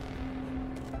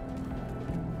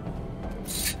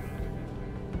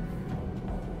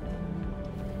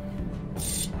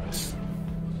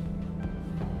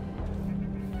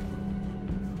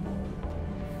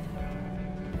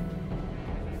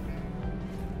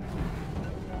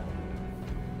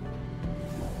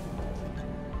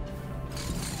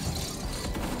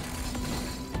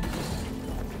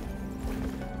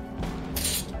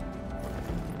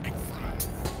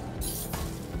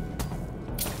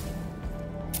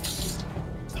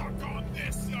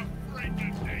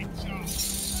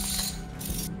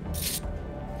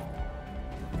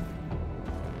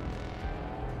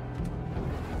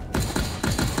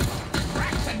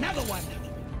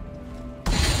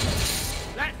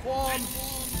 Platform.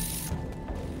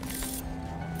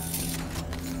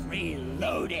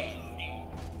 Reloaded.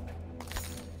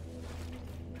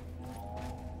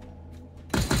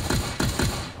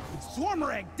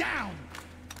 Swarmer egg down.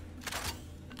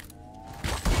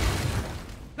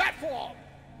 Platform.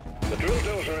 The drill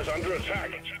dozer is under attack.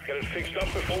 Get it fixed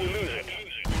up before we lose it.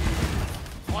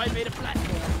 I made a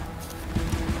platform.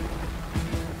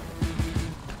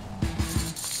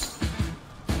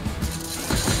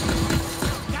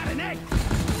 Got an egg.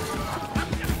 I'm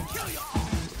gonna kill you all.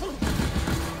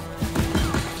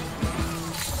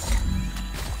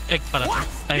 Egg pala to.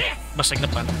 Ay, basag na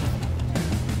pala.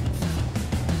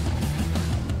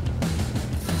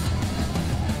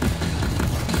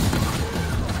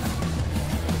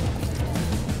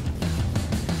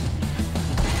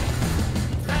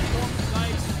 Platform,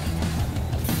 guys.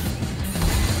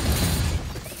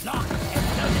 Lock and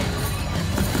loaded.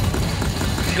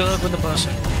 Gago na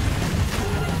basag.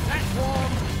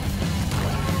 Platform.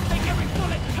 Make every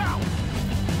bullet count.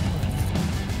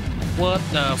 What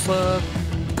the fuck?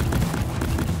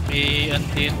 May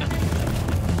antin.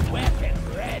 Weapon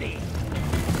ready.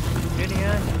 Yun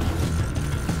yan.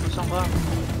 Saan ka?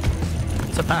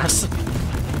 Sa taas.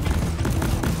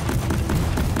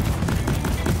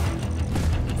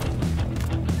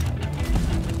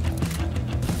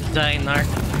 Dynark.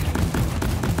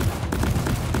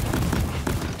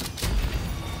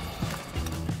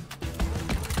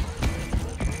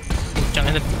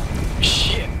 Putang ina.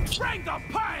 Shit. Bring the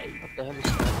pain! What the hell is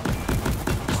that?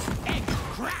 Egg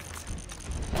cracked!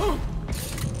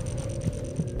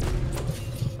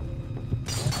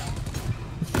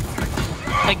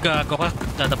 Ay, gago ka.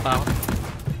 Dadapa ako.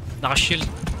 Naka-shield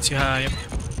si Hayop.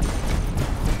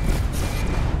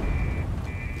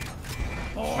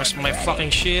 Where's my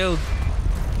fucking shield?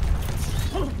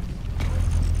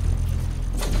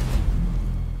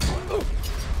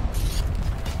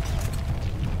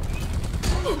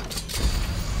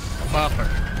 Fucker.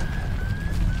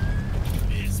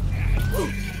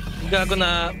 Gago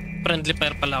na friendly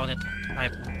fire pala ako nito.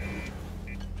 Hayop.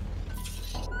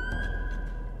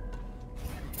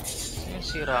 Yung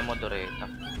si Ramo Doreta.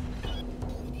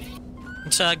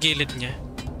 Sa gilid niya.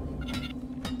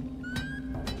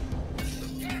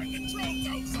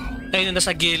 Ayun,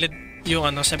 nasa gilid yung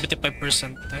ano, 75%.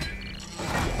 Eh.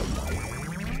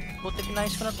 Buti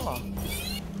pinayos ko na to ah.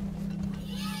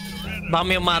 Baka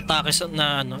may umatake sa,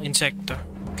 na ano, insekto.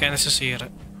 Kaya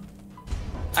nasasira.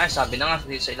 Ay, sabi na nga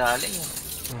dito sa ilalim yun.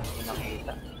 Hindi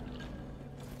nakita.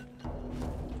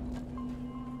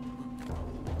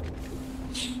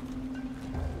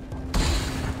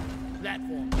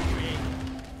 Platform 3.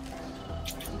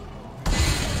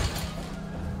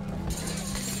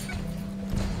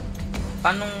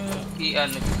 Anong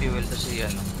fuel to si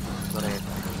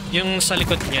Doreta? Yung sa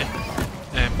likod niya,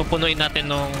 pupunuin natin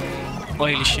nung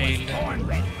oil shale.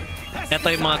 Ito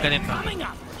yung mga ganito. Coming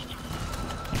up!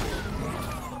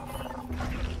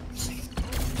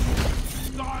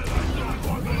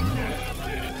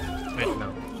 Wait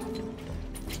lang.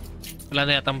 Wala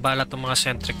na yatang bala itong mga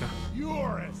sentry ko.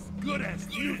 You're as good as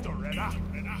new, Doretta.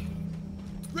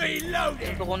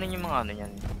 Reloading! Kukunin yung mga ano yan.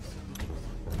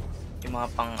 Yung mga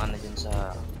pang ano dyan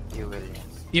sa fuel niya.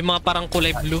 Yung mga parang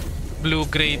kulay blue.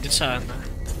 Blue-gray dito sa ano.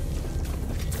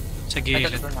 Sa Ay,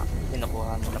 gilid. ito na.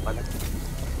 Pinukuha mo na pala.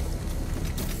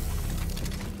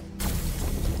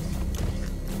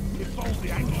 If only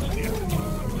I could hear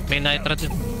it. May nitra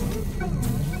dyan.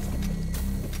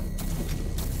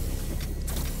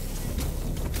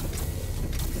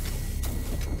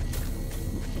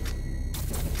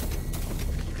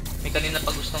 May kanina pa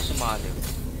gustong sumali.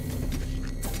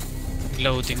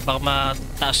 Loading. Baka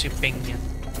mataas yung ping niya.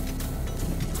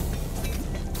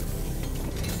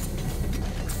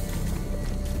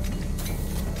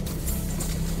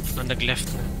 Nag-left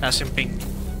na. Taas yung ping.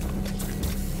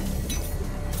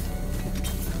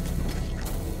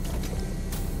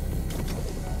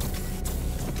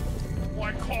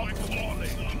 I can't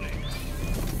calling.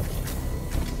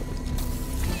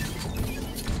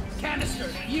 Canister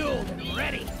fueled and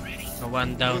ready.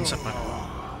 One down sa pa.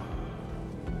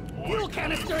 Fuel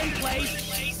canister in place.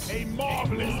 A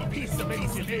marvelous piece of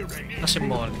engineering. Kasi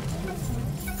mall.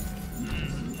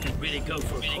 Could really go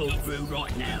for a cold brew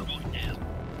right now.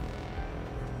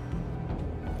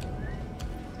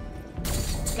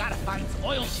 Gotta find some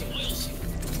oil shades.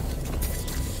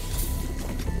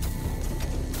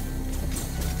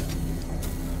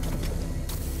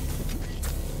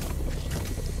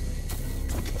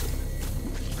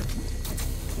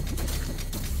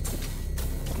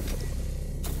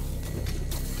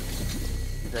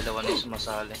 Dalawa na yung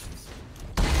sumasali.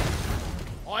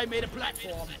 I made a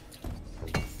platform.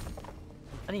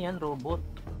 Ano yan? Robot?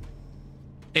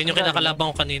 Ayun yung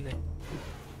kinakalabang ko kanina eh.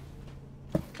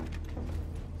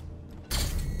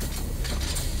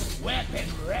 Weapon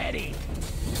ready.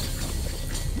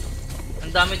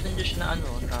 Ang dami dun Josh na ano,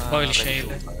 na Oil red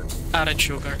shale.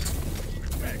 sugar.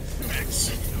 Red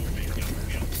sugar.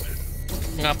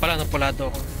 Nga pala,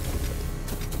 napulado ako.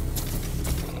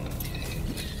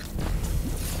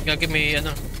 Gagi may ano,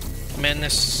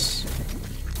 menace.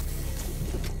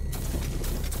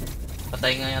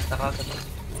 Patay nga yata ka.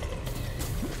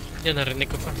 Yan, narinig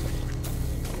ko pa.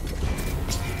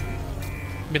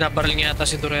 Binabaril niya yata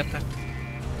si Doreta.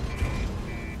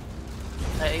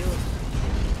 Ay, ayun.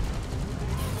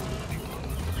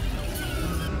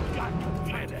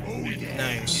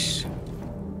 Nice.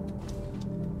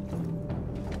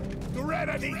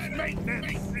 Doretta needs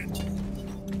maintenance.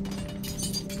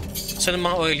 Saan ang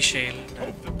mga oil shale?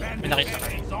 May nakita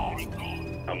ka.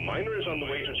 A miner is on the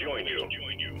way to join you.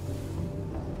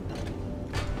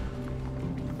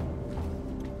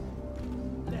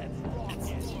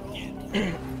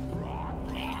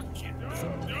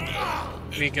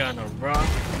 We gonna rock,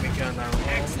 we gonna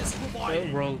roll.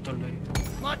 Roll tuloy.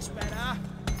 Much better.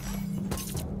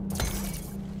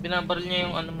 Binabaril niya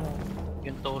yung ano mo,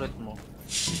 yung turret mo.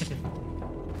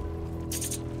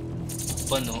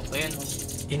 Bano? Ayan o.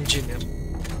 Engineer.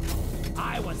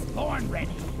 I was born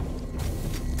ready.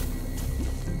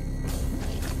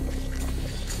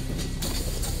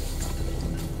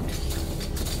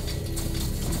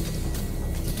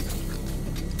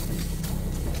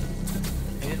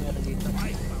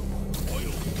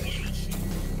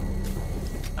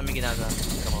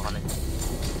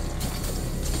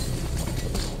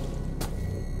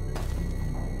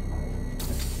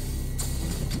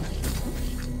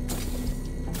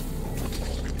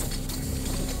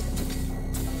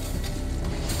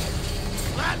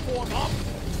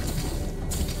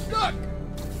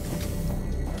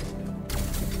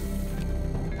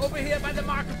 over here by the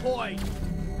marker point.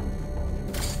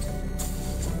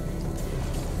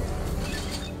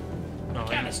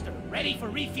 Okay. Canister ready for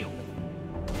refuel.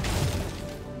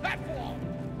 Platform.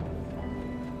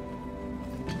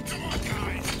 Come on,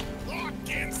 guys. Lock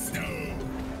and stone.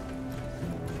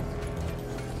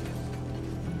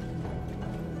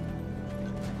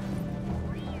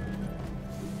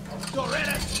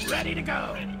 Doretta's ready to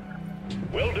go.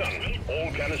 Well done. All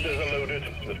canisters are loaded.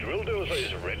 The drill dozer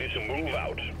is ready to move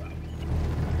out.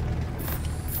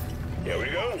 Here we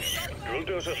go. Drill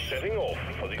dozer setting off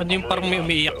for the Ano yung parang may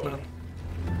umiiyak na?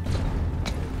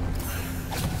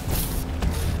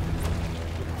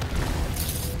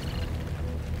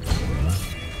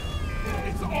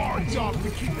 It's our job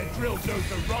to keep the drill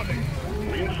dozer running.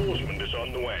 Reinforcement is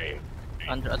on the way.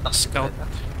 Under attack. Scout.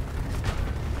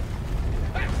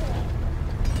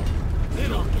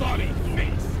 Little buddy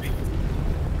face.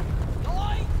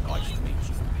 Nice to meet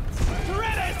you.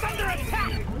 Doretta is under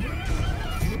attack.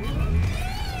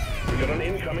 We got an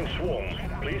incoming swarm.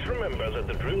 Please remember that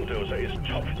the drill dozer is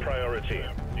top priority.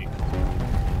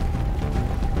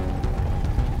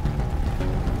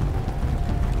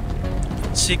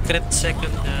 Secret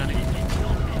secondary.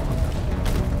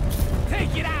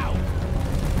 Take it out.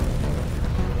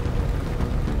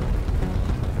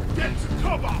 Get to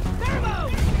cover. Thermo.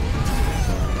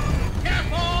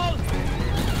 Careful.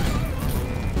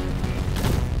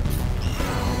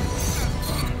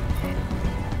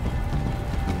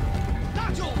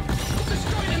 Nigel,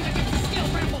 destroy them to get the skill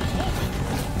ramble open.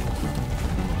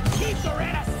 Keep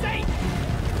Doretta safe.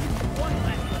 One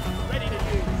left, ready to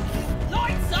use.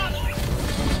 Lights up.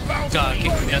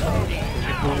 Gagi ko yan.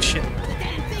 May bullshit.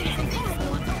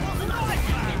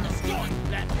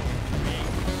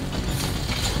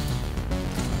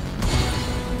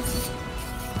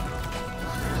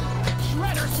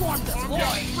 Shredder swarm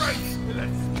deployed.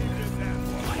 Let's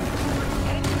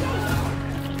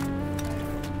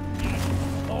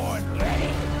on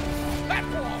ready.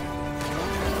 Platform.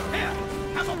 Here,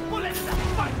 have a bullet in the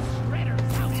fight.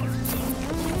 Shredder's out.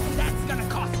 That's gonna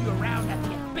cost you a round at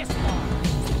the abyss bar.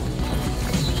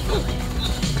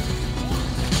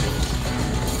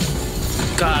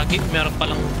 Gagi, meron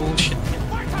palang bullshit.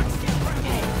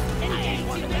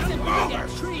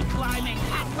 Tree climbing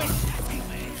halfway.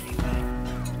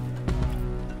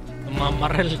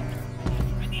 Mamarel.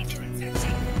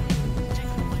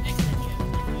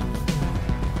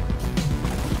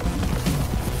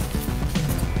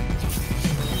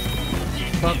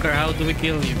 Fucker, how do we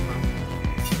kill you, bro?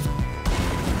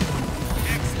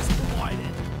 Access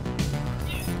provided.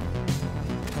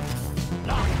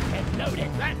 Locked and loaded.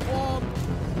 Platform.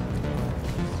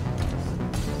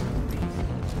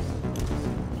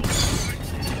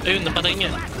 Ayun, napatay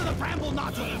niya. Last of the bramble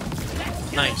nodules.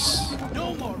 Let's go. Nice.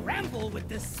 No more ramble with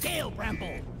the scale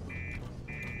bramble.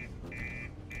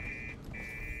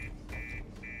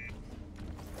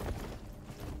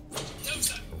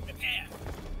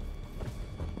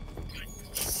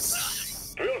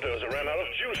 Drill dozer ran out of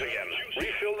juice again.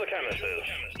 Refill the canisters.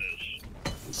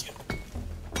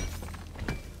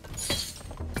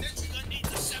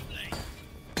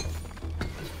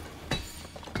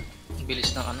 Ang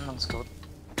bilis ng ng scout.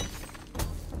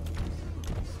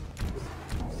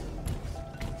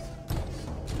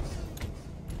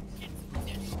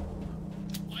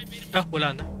 Ah,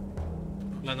 wala na.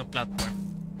 Wala na platform.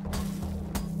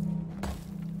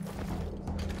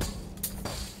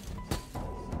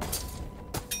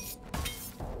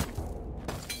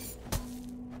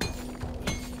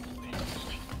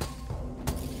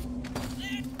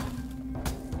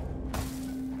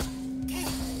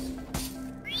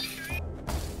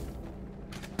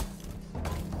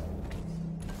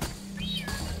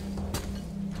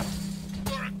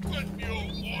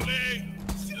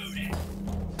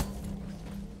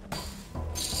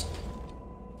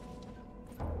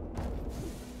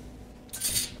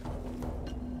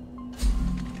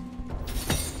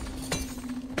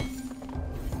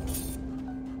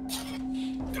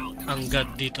 Ang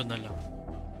god dito na lang.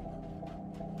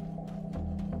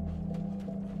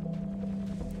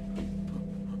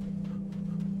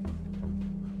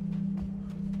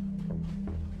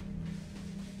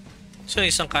 So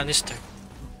isang canister.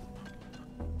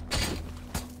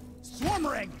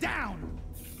 Swarmer egg down.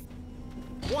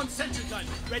 One sentry gun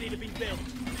ready to be built.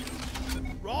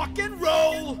 Rock and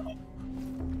roll.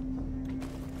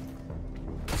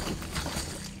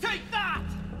 Take that.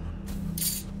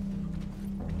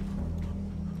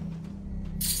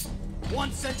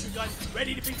 One sentry gun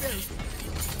ready to be built.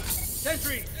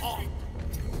 Sentry on.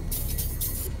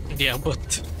 Hindi abot.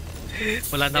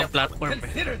 Wala na ang platform eh.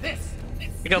 Consider this.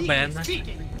 Ikaw ba yan?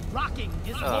 Rocking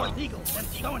is more legal than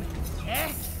stoning.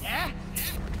 Eh? Eh?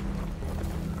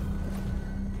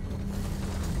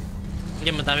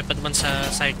 Hindi, madami pa naman sa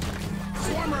site.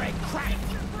 Swarmer egg crack.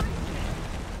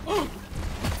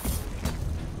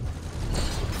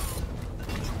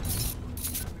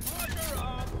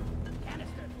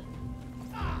 Canister.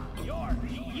 You're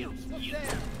used.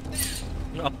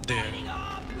 Up there.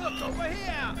 Look over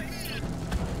here.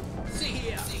 See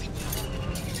here.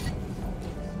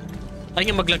 Ay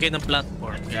yung maglagay ng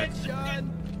platform. Yan. Attention.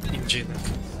 Engine.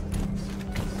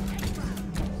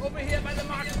 Over here by the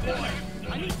market board.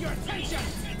 I need your attention.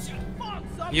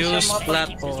 Use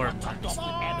platform.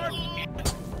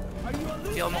 Are you a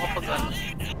Hindi ako makapag-ano.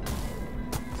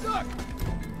 Look!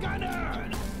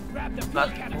 Gunner! Grab the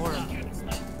Platform.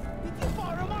 canister. Did you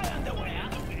borrow my underwear?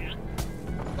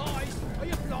 Boys, are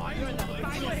you blind? You're in the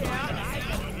back of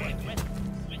here.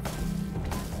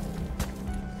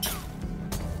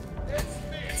 It's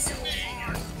me,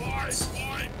 you hard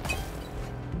boys.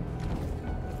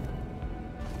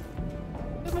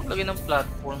 Hindi maglagay ng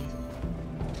platform.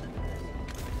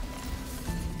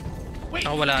 Wait,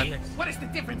 Ako wala na eh. what is the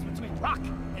difference between rock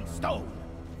and stone?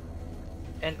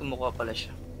 And kumukuha pala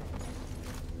siya.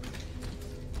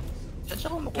 Saan siya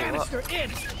kumukuha? Canister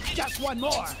in! Just one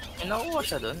more! Eh, nakukuha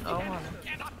siya dun? Oo nga.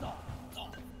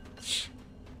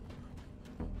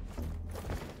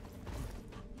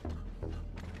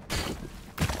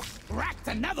 Racked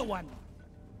another one!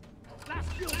 Last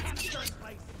fuel canister in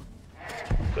place.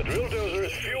 The drill dozer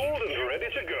is fueled and ready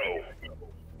to go.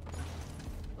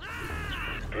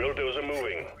 Drill dozer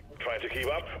moving. Try to keep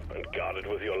up and guard it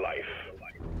with your life.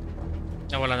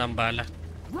 Nawala ng bala.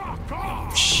 Rock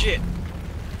on! Shit!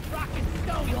 Rock and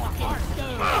stone, rock and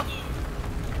stone!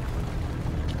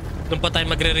 Doon pa tayo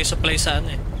magre-resupply sa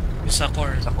ano eh. Yung sa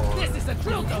core. Sa core. This is a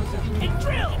drill dozer! It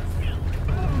drills!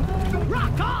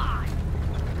 Rock on!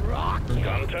 Rock!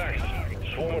 Contact.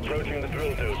 Swarm approaching the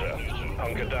drill dozer.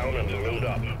 Hunker down and load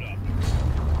up.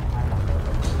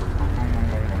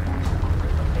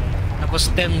 Tapos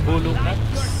 10 bulo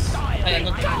caps. Ay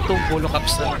ano, 2 bulo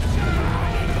caps na.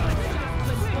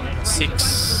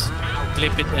 6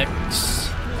 Clipped X.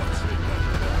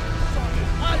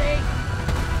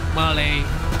 Malay.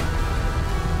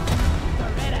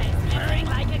 Beretta is purring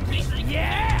like a kid.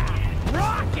 Yeah!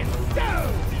 Rock and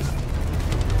stone!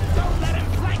 Don't let him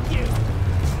flank you!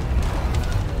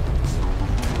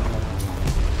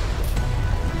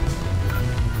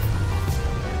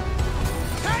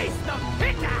 Taste the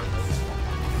pickaxe!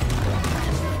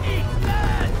 Eat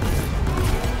that!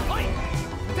 Oi!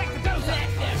 Take the dozer! Let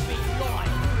there be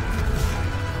light!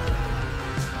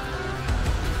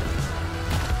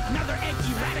 Another egg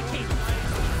eradicated!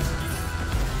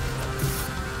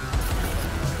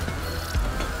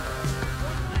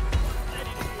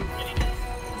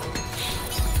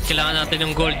 Kailangan natin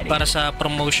yung gold para sa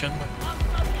promotion.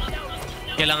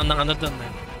 Kailangan ng ano dun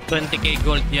eh. 20k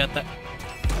gold yata.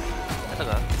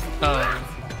 Talaga?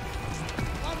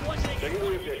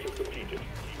 Secondary objective completed.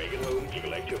 Make it home to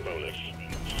collect your bonus.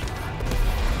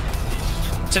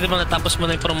 Kasi diba natapos mo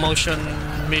na yung promotion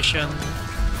mission.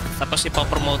 Tapos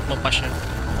ipapromote mo pa siya.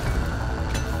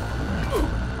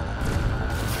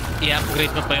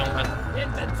 I-upgrade mo pa yung ano.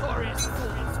 Inventory is full.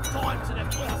 Time to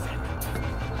deposit.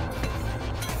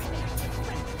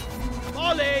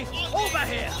 Molly, over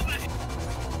here!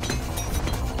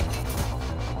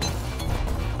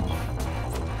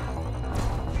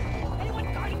 Anyone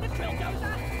guarding the drill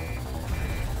dozer?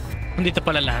 Nandito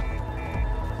pala lahat.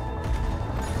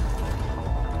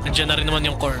 Nandiyan na rin naman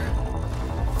yung core.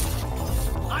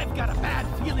 I've got a bad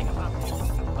feeling about this,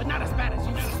 but not as bad as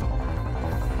you.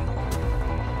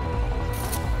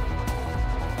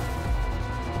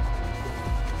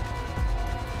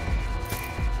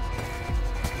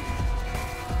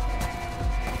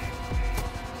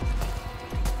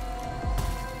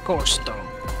 Core stone.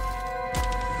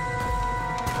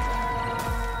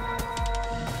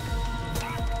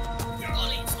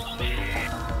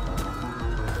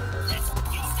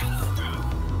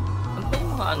 Ano ba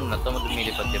yung mga ano na ito?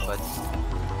 Lumilipad-lipad.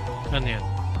 Ano yan?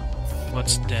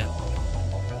 What's that?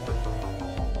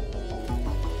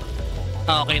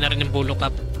 Ah, okay na rin yung bulo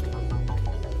cap.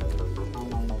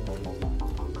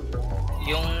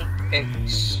 Yung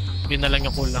X, Yun na lang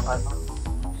yung kulang.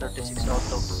 36 out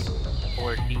of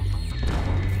 40.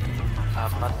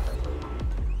 Apat.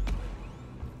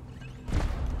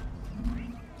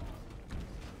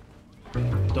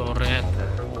 Turret.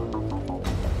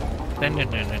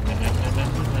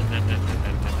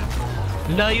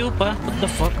 Layo pa? What the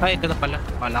fuck? Ay, ito na pala.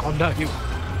 Pala ko layo.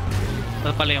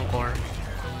 Ito pala yung core.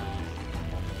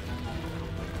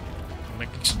 Oh my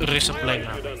God. Resupply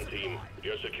na. Nicely done, team.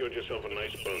 You secured yourself a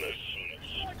nice bonus.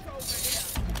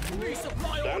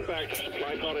 Resupply Stand order. back.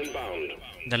 Supply pod inbound.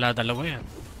 Dala-dalawa yan.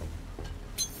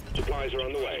 Supplies are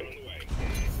on the way.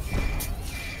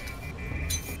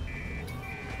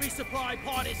 Resupply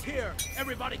pod is here.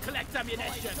 Everybody collect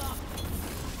ammunition.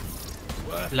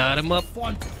 Lara mo up.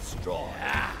 Fun to destroy.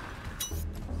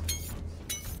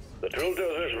 The drill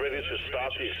dozer is ready to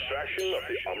start the extraction of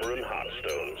the Omoran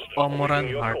Heartstones. Omoran Awaiting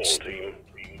your call, Heartstone. team.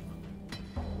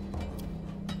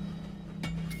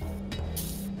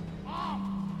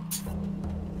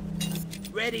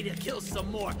 Ready to kill some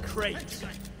more crates.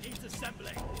 Needs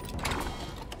assembling.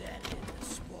 That is the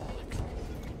spot.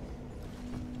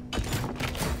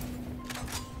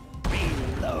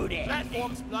 Reloading.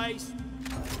 Platforms placed.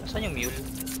 Nasaan yung mule?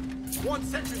 One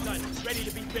sentry gun ready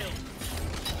to be built.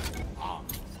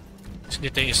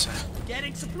 Dito yung isa.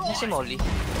 Getting Yan supplies. si Molly.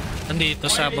 Nandito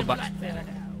sa baba.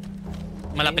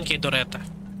 Malapit kay Doretta.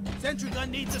 Sentry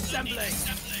gun needs assembling.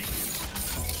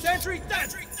 Sentry dead.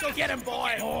 Go get him,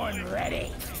 boy. Horn ready.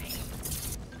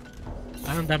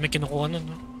 Ah, ang dami kinukuha nun,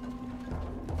 no?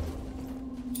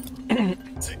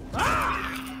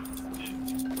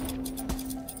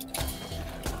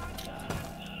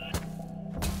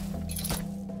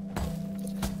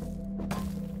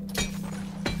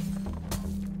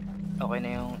 Okay na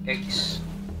yung eggs.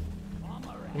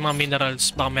 Yung mga minerals,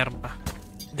 baka meron pa.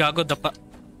 Gago, dapa.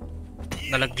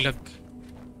 Nalaglag.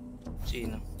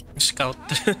 Sino? Scout.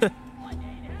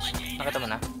 Nakita mo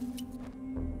na?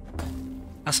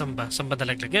 Asan ba? Saan ba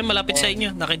nalaglag? Yan, malapit sa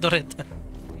inyo. Nakay Doretta.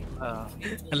 Ah,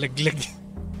 Nalaglag.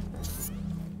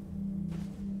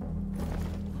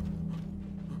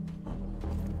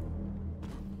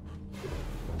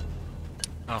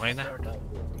 Okay na.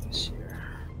 things here.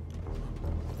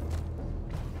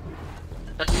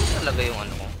 Tatlo talaga yung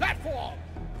ano ko. Platform.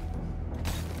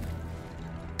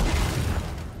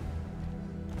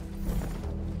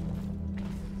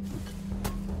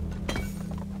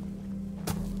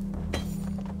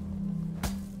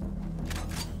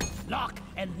 Lock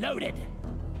and loaded.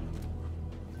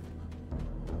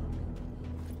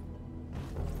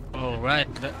 Alright.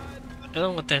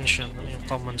 Anong attention? Ano yung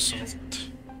common salt?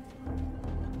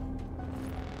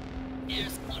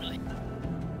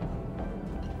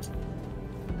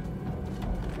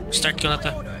 Start ko na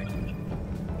to.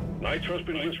 Nitro's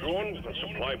been withdrawn and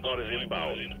supply pod is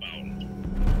inbound.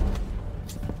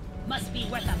 Must be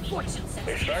worth a fortune, sir.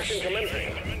 Extraction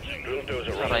commencing. Drill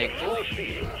dozer running at full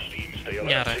speed. Stay alert,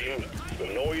 Nyara. team. The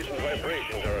noise and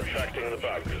vibrations are attracting the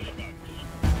bugs.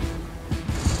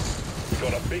 We've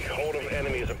got a big horde of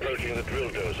enemies approaching the drill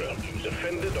dozer.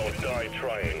 Defend it or die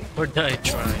trying. Or die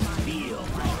trying.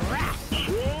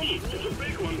 Swarm! It's a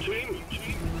big one, team.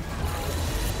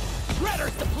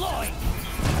 Shredders deployed.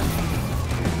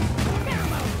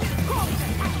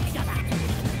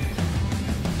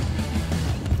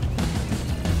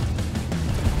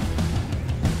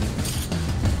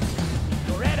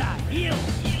 Loretta, heal.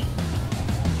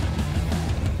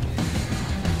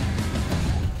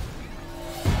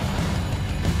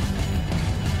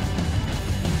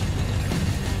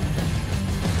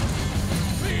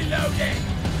 Reloading.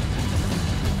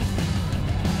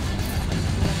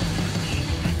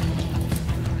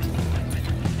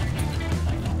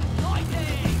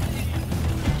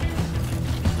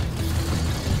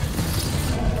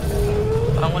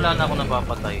 Parang wala na ako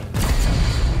napapatay.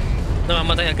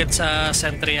 Namamatay agad sa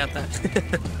sentry yata.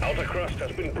 Outer crust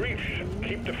has been breached.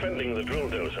 Keep defending the drill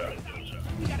dozer.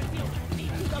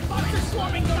 The bugs are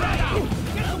swarming Loretta.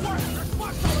 Get to work.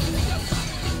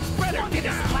 Shredder did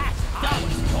his last done.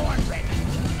 Horn ready.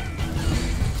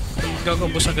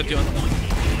 Gagambos agad yun.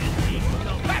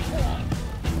 Platform.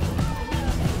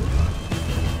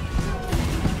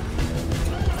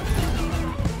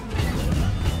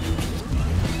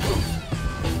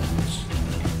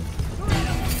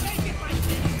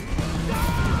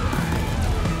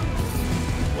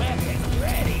 Weapons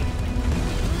ready.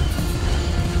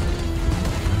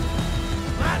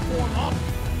 Platform up.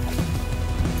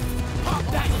 Pop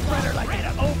that shredder like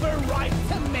an overripe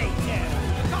tomato.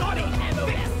 Body and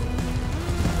fist.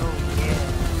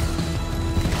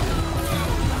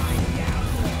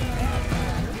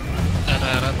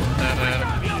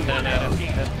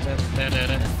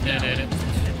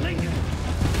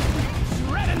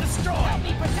 Shred and destroy. Help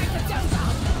me protect the dozer.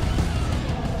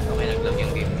 Okay, naglag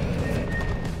yung game.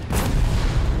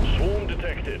 Swarm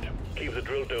detected. Keep the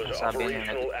drill dozer Sabi niya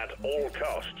operational at all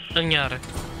costs. Nangyari.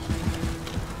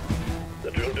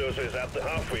 The drill dozer is at the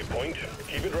halfway point.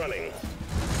 Keep it running.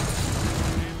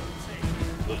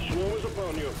 The swarm is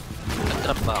upon you.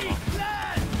 Nag-trap ba ako? Is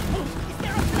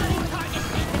there a bloody target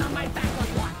taken on my back or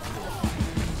what?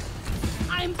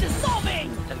 I'm dissolving!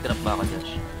 Nag-drop ba ako,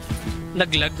 Josh?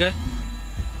 Naglag eh.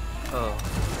 Oo.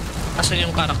 Asan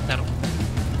yung karakter?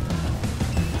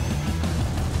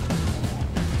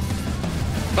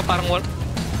 Ba parang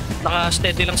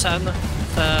naka-steady lang sa ano,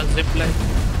 sa zipline.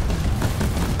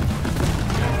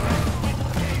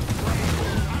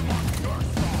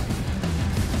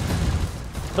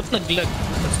 Ba't naglag?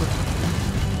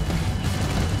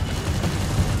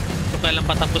 So, kailan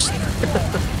patapos na?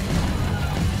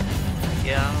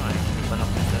 Kaya nga, hindi pa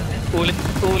napunta. Ulit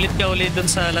ka ulit dun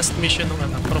sa last mission ng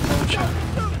ano, promotion.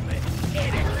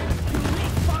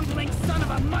 Bungling son of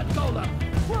a mud golem!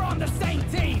 We're on the same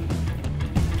team!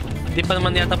 Hindi pa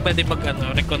naman yata pwede mag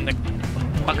ano, reconnect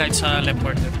pag kahit sa left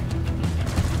order.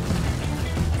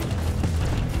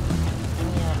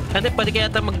 Hindi, pwede kaya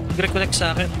yata mag-reconnect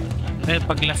sa akin. Eh,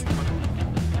 pag left mo.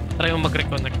 Try mo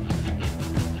mag-reconnect.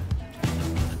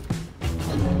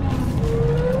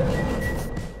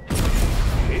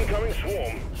 Incoming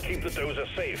swarm. Keep the dozer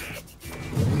safe.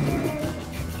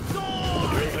 The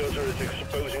drill dozer is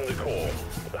exposing the core.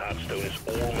 The Heartstone is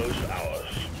almost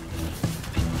ours.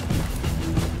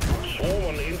 Swarm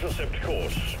on the intercept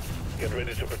course. Get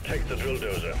ready to protect the drill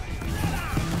dozer.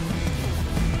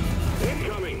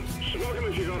 Incoming! Smoke him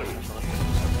if you got him.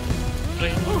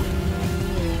 Try mo.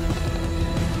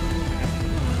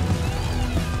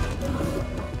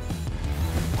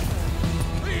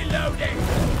 Reloading!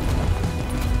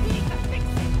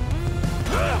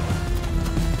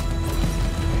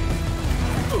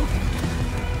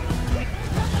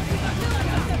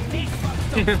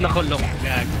 Nakulong.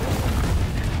 Gag.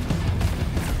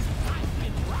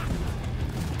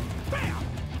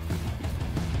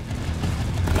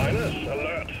 Miners,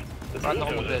 alert. The drill Paano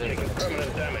ko dozer is taking magre-reconnect?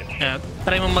 permanent damage. Kaya,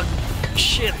 try mo mag...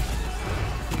 Shit!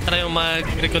 Try mo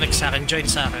mag-reconnect sa akin. Join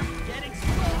sa akin.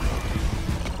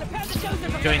 Prepare the dozer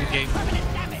for Join game. permanent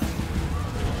damage!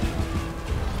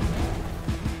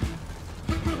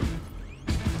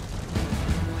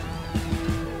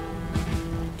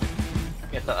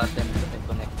 Ito, attempt to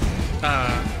connect.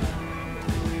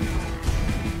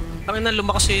 Kami na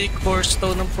lumakas si core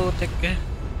stone ng Protect eh.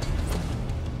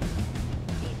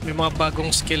 May mga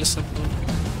bagong skills na Protect.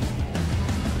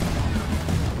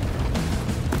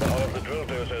 The hull of the drill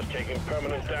dozer is taking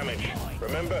permanent damage.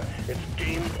 Remember, it's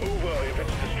game over if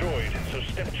it's destroyed, so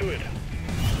step to it.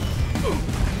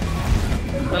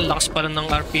 Ang lakas pala ng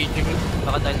RPG ko.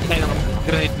 Baka dahil hindi Kaya ka ng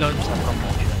grenade launch. sa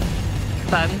promotion.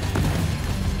 Tan?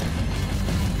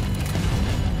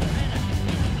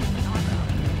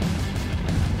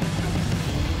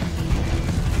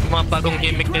 Yung mga bagong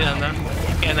gimmick nila na.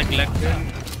 Kaya nag-lag.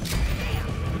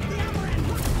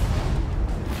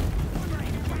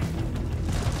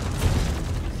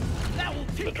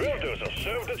 The drill dozer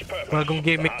served its purpose. Bagong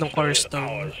gimmick The ng core Heartstone is stone.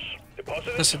 ours.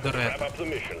 Deposit Tapos si it, Dorette. wrap up the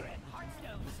mission.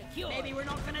 Maybe we're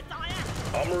not gonna die out.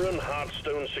 Armor and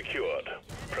Heartstone secured.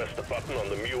 Press the button on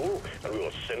the mule and we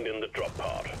will send in the drop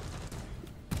pod.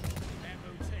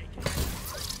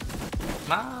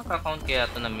 Makaka-count kaya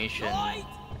ito na mission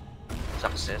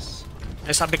success.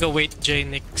 Eh sabi ko wait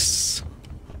J-Nix.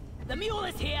 The mule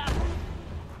is here!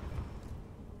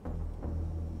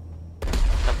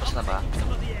 Tapos na ba?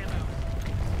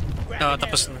 Oo,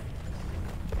 tapos na.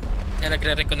 Kaya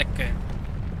nagre-reconnect ka eh.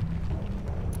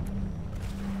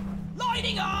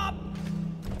 Lighting up!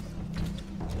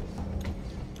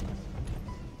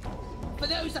 For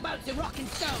those about to rock and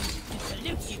stone, we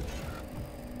salute you.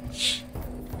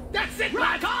 That's it,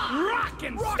 rock on! Rock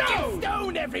and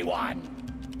stone, everyone!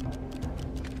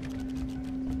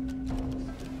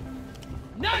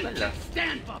 None Wala. can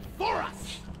stand before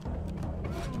us!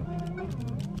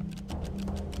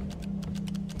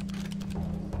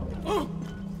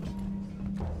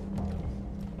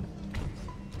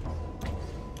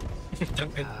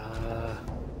 Tangin.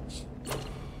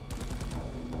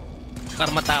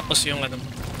 Para matapos yung ano mo.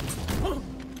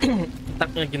 Tak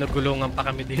na ginugulungan pa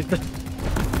kami dito.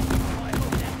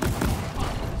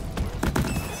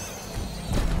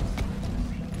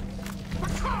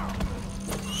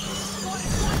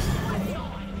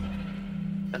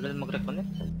 Tagal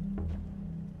mag-reconnect.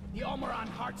 The armor on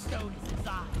Heartstone is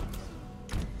inside.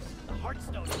 The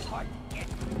Heartstone is hard to get.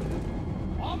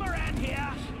 Armor and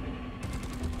here!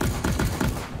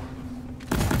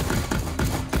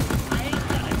 I ain't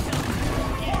gonna tell you.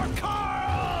 For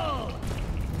Carl!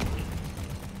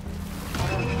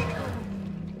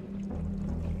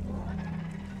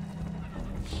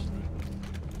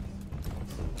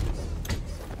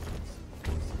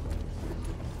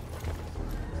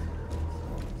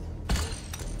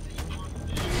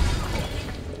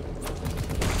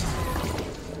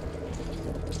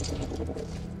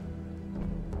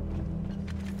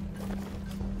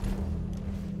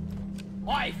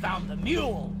 I found the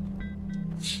mule.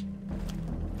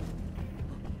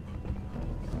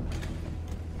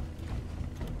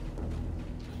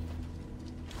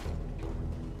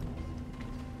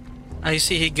 I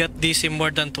see he got DC more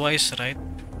than twice, right?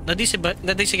 Na-DC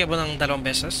ka ba ng 2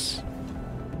 beses?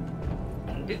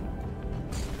 Hindi.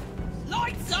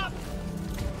 Lights up!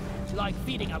 It's like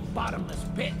feeding a bottomless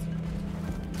pit.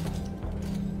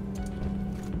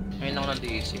 Ngayon ako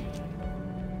nag-iisip.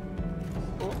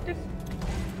 Putik.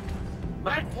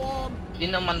 Bakit Platform di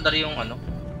na mandar yung ano?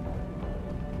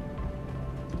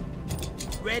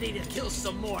 ready to kill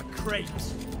some more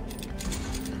crates.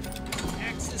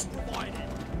 Access provided.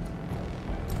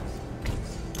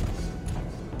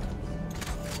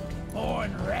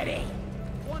 Born ready.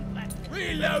 One platform.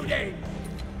 Reloading.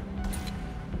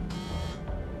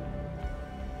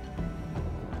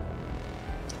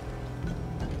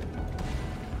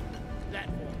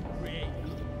 Platform created.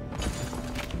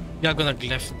 Gago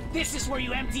nag-left. This is where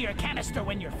you empty your canister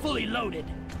when you're fully loaded.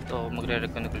 Ito,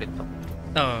 magre-reconnect ulit to.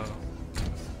 Oh.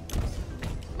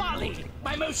 Molly,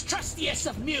 my most trustiest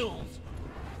of mules.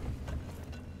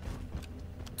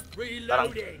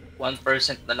 Parang Reloading.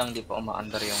 1% na lang di pa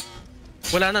umaandar yung...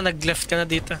 Wala na, nag-left ka na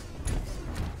dito.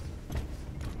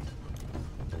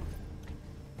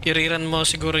 I-rerun mo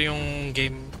siguro yung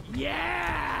game.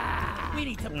 Yeah! We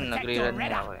need to protect Nagre-run na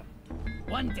ako Loretta. eh.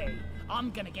 One day,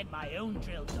 I'm gonna get my own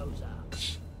drill dozer.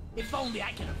 If only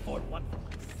I can afford one for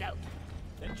myself.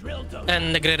 The drill dozer.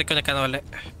 And nagre-reconnect ka na ulit.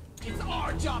 It's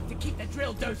our job to keep the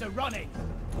drill dozer running.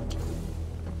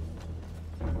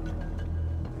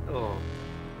 Oo.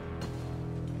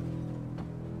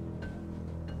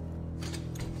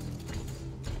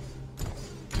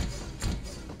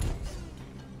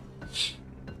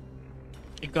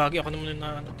 Igagi ako naman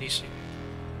na DC.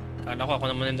 Kala ko ako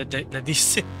naman na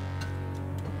DC.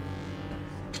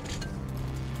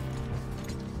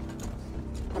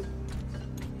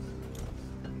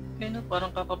 Eh no, parang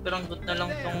kakapiranggot na lang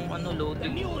tong ano, The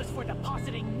loading. mule is for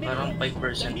depositing Parang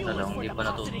minerals. 5% na lang, hindi pa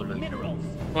natutuloy.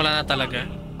 Wala na talaga.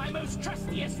 My most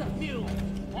trustiest of mules.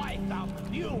 I found the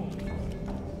mule.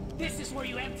 This is where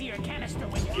you empty your canister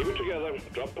when Keep you're it together.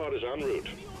 Drop pod is en route.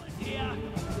 here.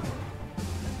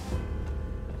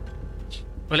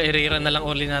 Wala, i-rerun na lang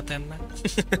uli natin. Wala.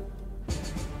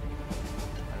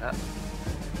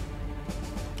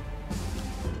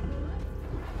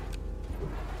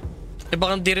 Eh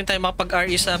baka hindi rin tayo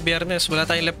makapag-RE sa Biyernes. Wala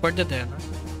tayong left board eh. No?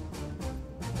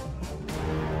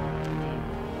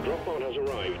 Drop pod has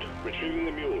arrived. Retrieving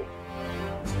the mule.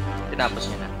 Tinapos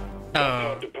niya na. Oh.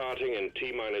 Pod departing in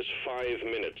T-minus 5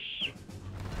 minutes.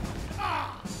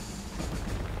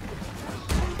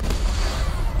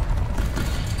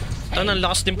 Ano, ang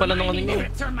lakas din pala nung ano Reminding me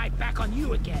niya. to turn my back on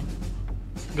you again.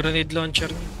 Grenade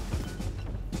launcher niya.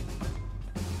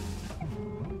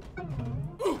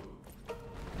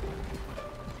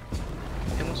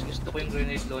 Eh, mas gusto ko yung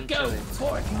grenade launcher Go eh.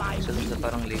 toward my Isa wheel. sa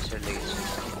parang laser.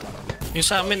 Yung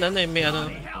sa amin ano eh, may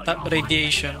ano,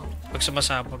 radiation pag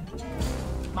sumasabog.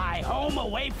 My home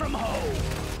away from home.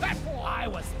 That's why I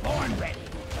was born ready.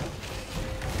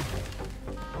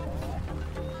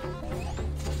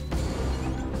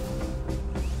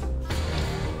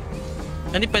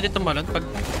 Hindi pwede tumalon pag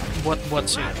buhat-buhat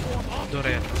siya.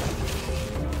 Dorel.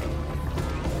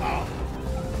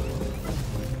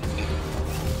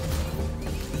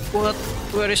 What?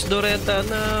 Where is Doretta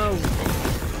now?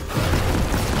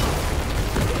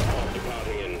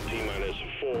 Departing in T-minus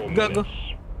 4 Gago. minutes.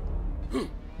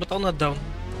 Ba't ako na-down?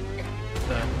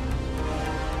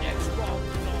 Next round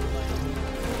is on my own.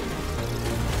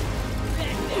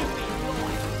 Let there be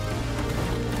noise.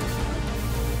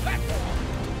 Platform.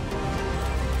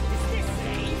 Is this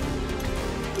safe?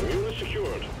 The mule is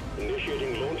secured.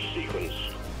 Initiating launch sequence.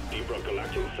 Deep Rock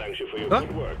Galactic thanks you for your Huh?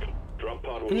 good work. Drop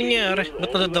pod will Ano leave nangyari? you Ba't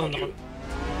all na-down without ako? you.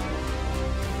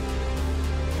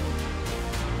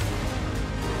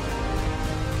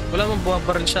 Wala mong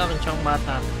buwabaril sa akin, tsaka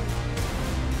mata.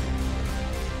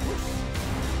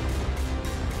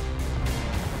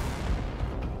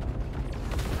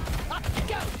 Up,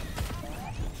 go!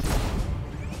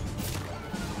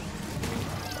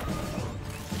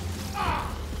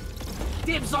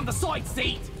 Dibs on the side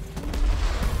seat!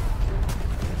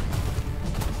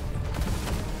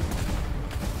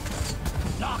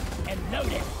 Lock and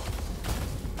loaded!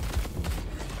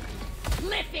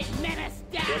 Lift it, menace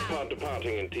Drop down! pod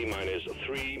departing in T-minus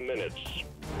 3 minutes.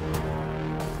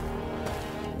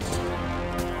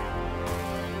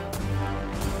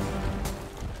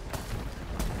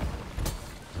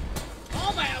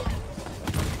 All out!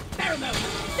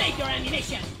 Pheromone, save your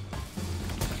ammunition!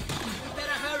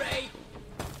 Better hurry!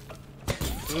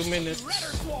 2 minutes.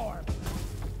 Redder swarm!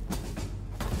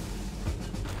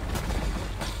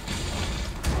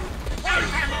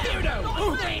 Weirdo!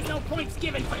 There ain't no points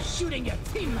given for shooting your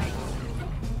teammates.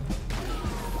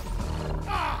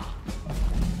 Ah!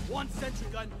 One sentry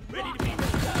gun ready to be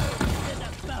bestowed to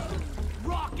the bow.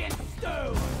 Rock and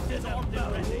stone to the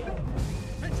bow.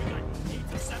 Sentry gun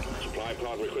needs assembly. Supply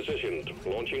pod requisitioned.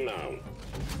 Launching now.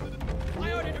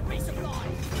 I ordered a resupply.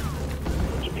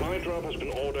 Supply drop has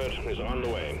been ordered and is on the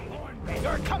way.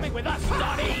 You're coming with us,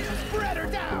 Donnie! Spread her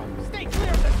down! Stay clear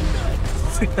of the stood!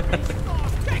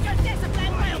 Trigger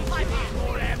discipline rail piper!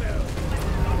 More ammo!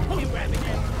 Keep ramming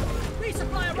it!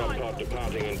 Resupply Drop arrival! pod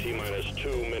departing in T-minus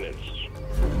 2 minutes.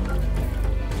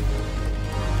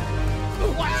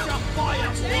 Watch your fire!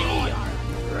 We are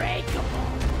breakable!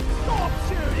 Stop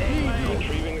shooting!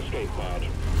 Retrieving escape pod.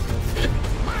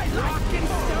 My rock and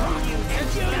stone, you can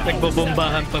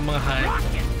Nagbobombahan pa mga high. Rock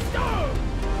and stone!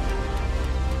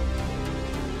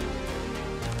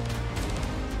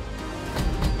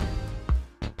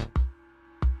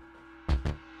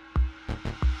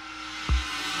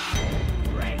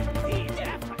 Great team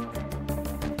effort!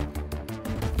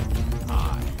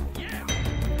 Yeah!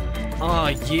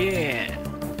 Oh yeah.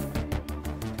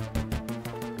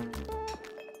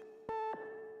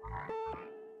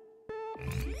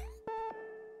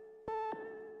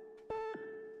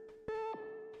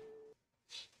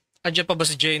 Andiyan pa ba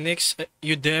si Jnix?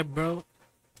 You there, bro?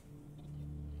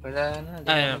 Wala na.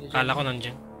 Ay, kala ko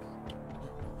nandiyan.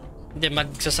 Hindi,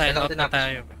 magsa-sign out na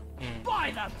tayo.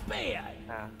 By the beard!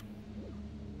 Ah.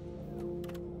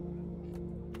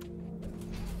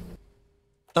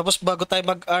 Tapos bago tayo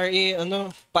mag-RE,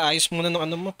 paayos muna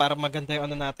ng mo para maganda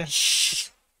yung natin.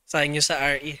 Sayang nyo sa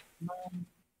RE.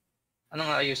 Ano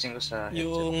nga ayusin ko sa headset?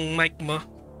 Yung mic mo,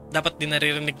 dapat din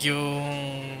naririnig yung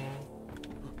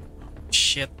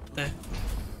shit.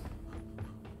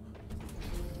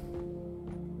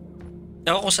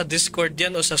 Ewan ko sa Discord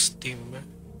yan o sa Steam.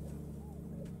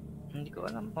 Hindi ko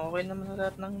alam. Okay naman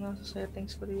lahat ng nasa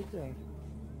settings ko dito eh.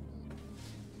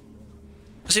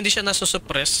 Kasi hindi siya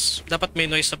nasusuppress. Dapat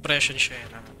may noise suppression siya.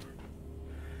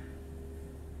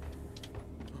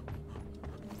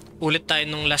 Ulit tayo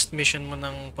nung last mission mo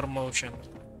ng promotion.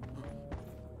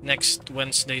 Next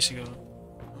Wednesday siguro.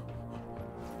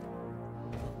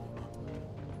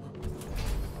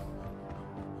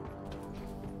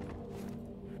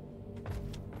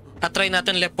 Try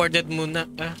natin Left 4 Dead muna.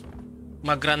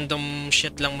 Mag-random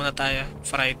shit lang muna tayo.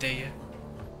 Friday.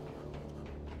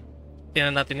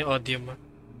 Tingnan natin yung audio mo.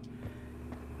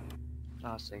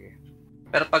 Ah, sige.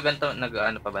 Pero pag ganito,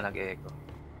 nag-ano pa ba, nag-echo?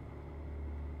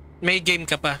 May game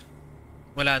ka pa?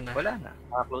 Wala na. Wala na.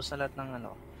 Naka-close na lahat ng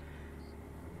ano.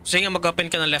 Sige nga,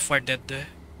 mag-open ka ng Left 4 Dead.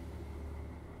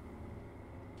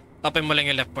 Open mo lang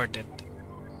yung Left 4 Dead.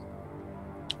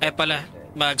 Ay pala,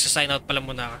 mag-sign out pala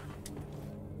muna ka.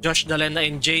 Josh Dalena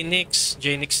and Jnix.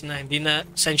 Jnix na, hindi na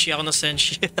Senshi ako na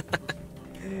Senshi.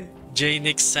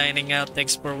 Jnix signing out.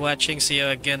 Thanks for watching. See you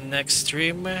again next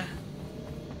stream.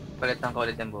 Palitan ko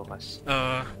ulit yung bukas.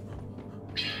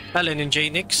 Alin yung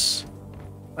Jnix?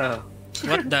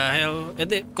 What the hell?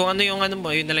 Edi, kung ano yung mo,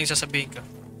 yun na lang sasabihin ko.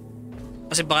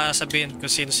 Kasi baka sabihin ko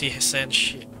sino si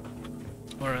Senshi.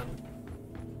 Or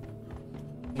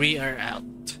we are out.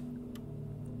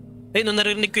 Ay, no,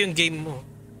 narinig ko yung game mo.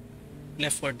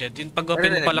 Left 4 Dead. Yung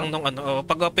pag-open pa lang nung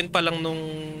pag-open pa lang nung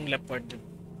Left 4 Dead.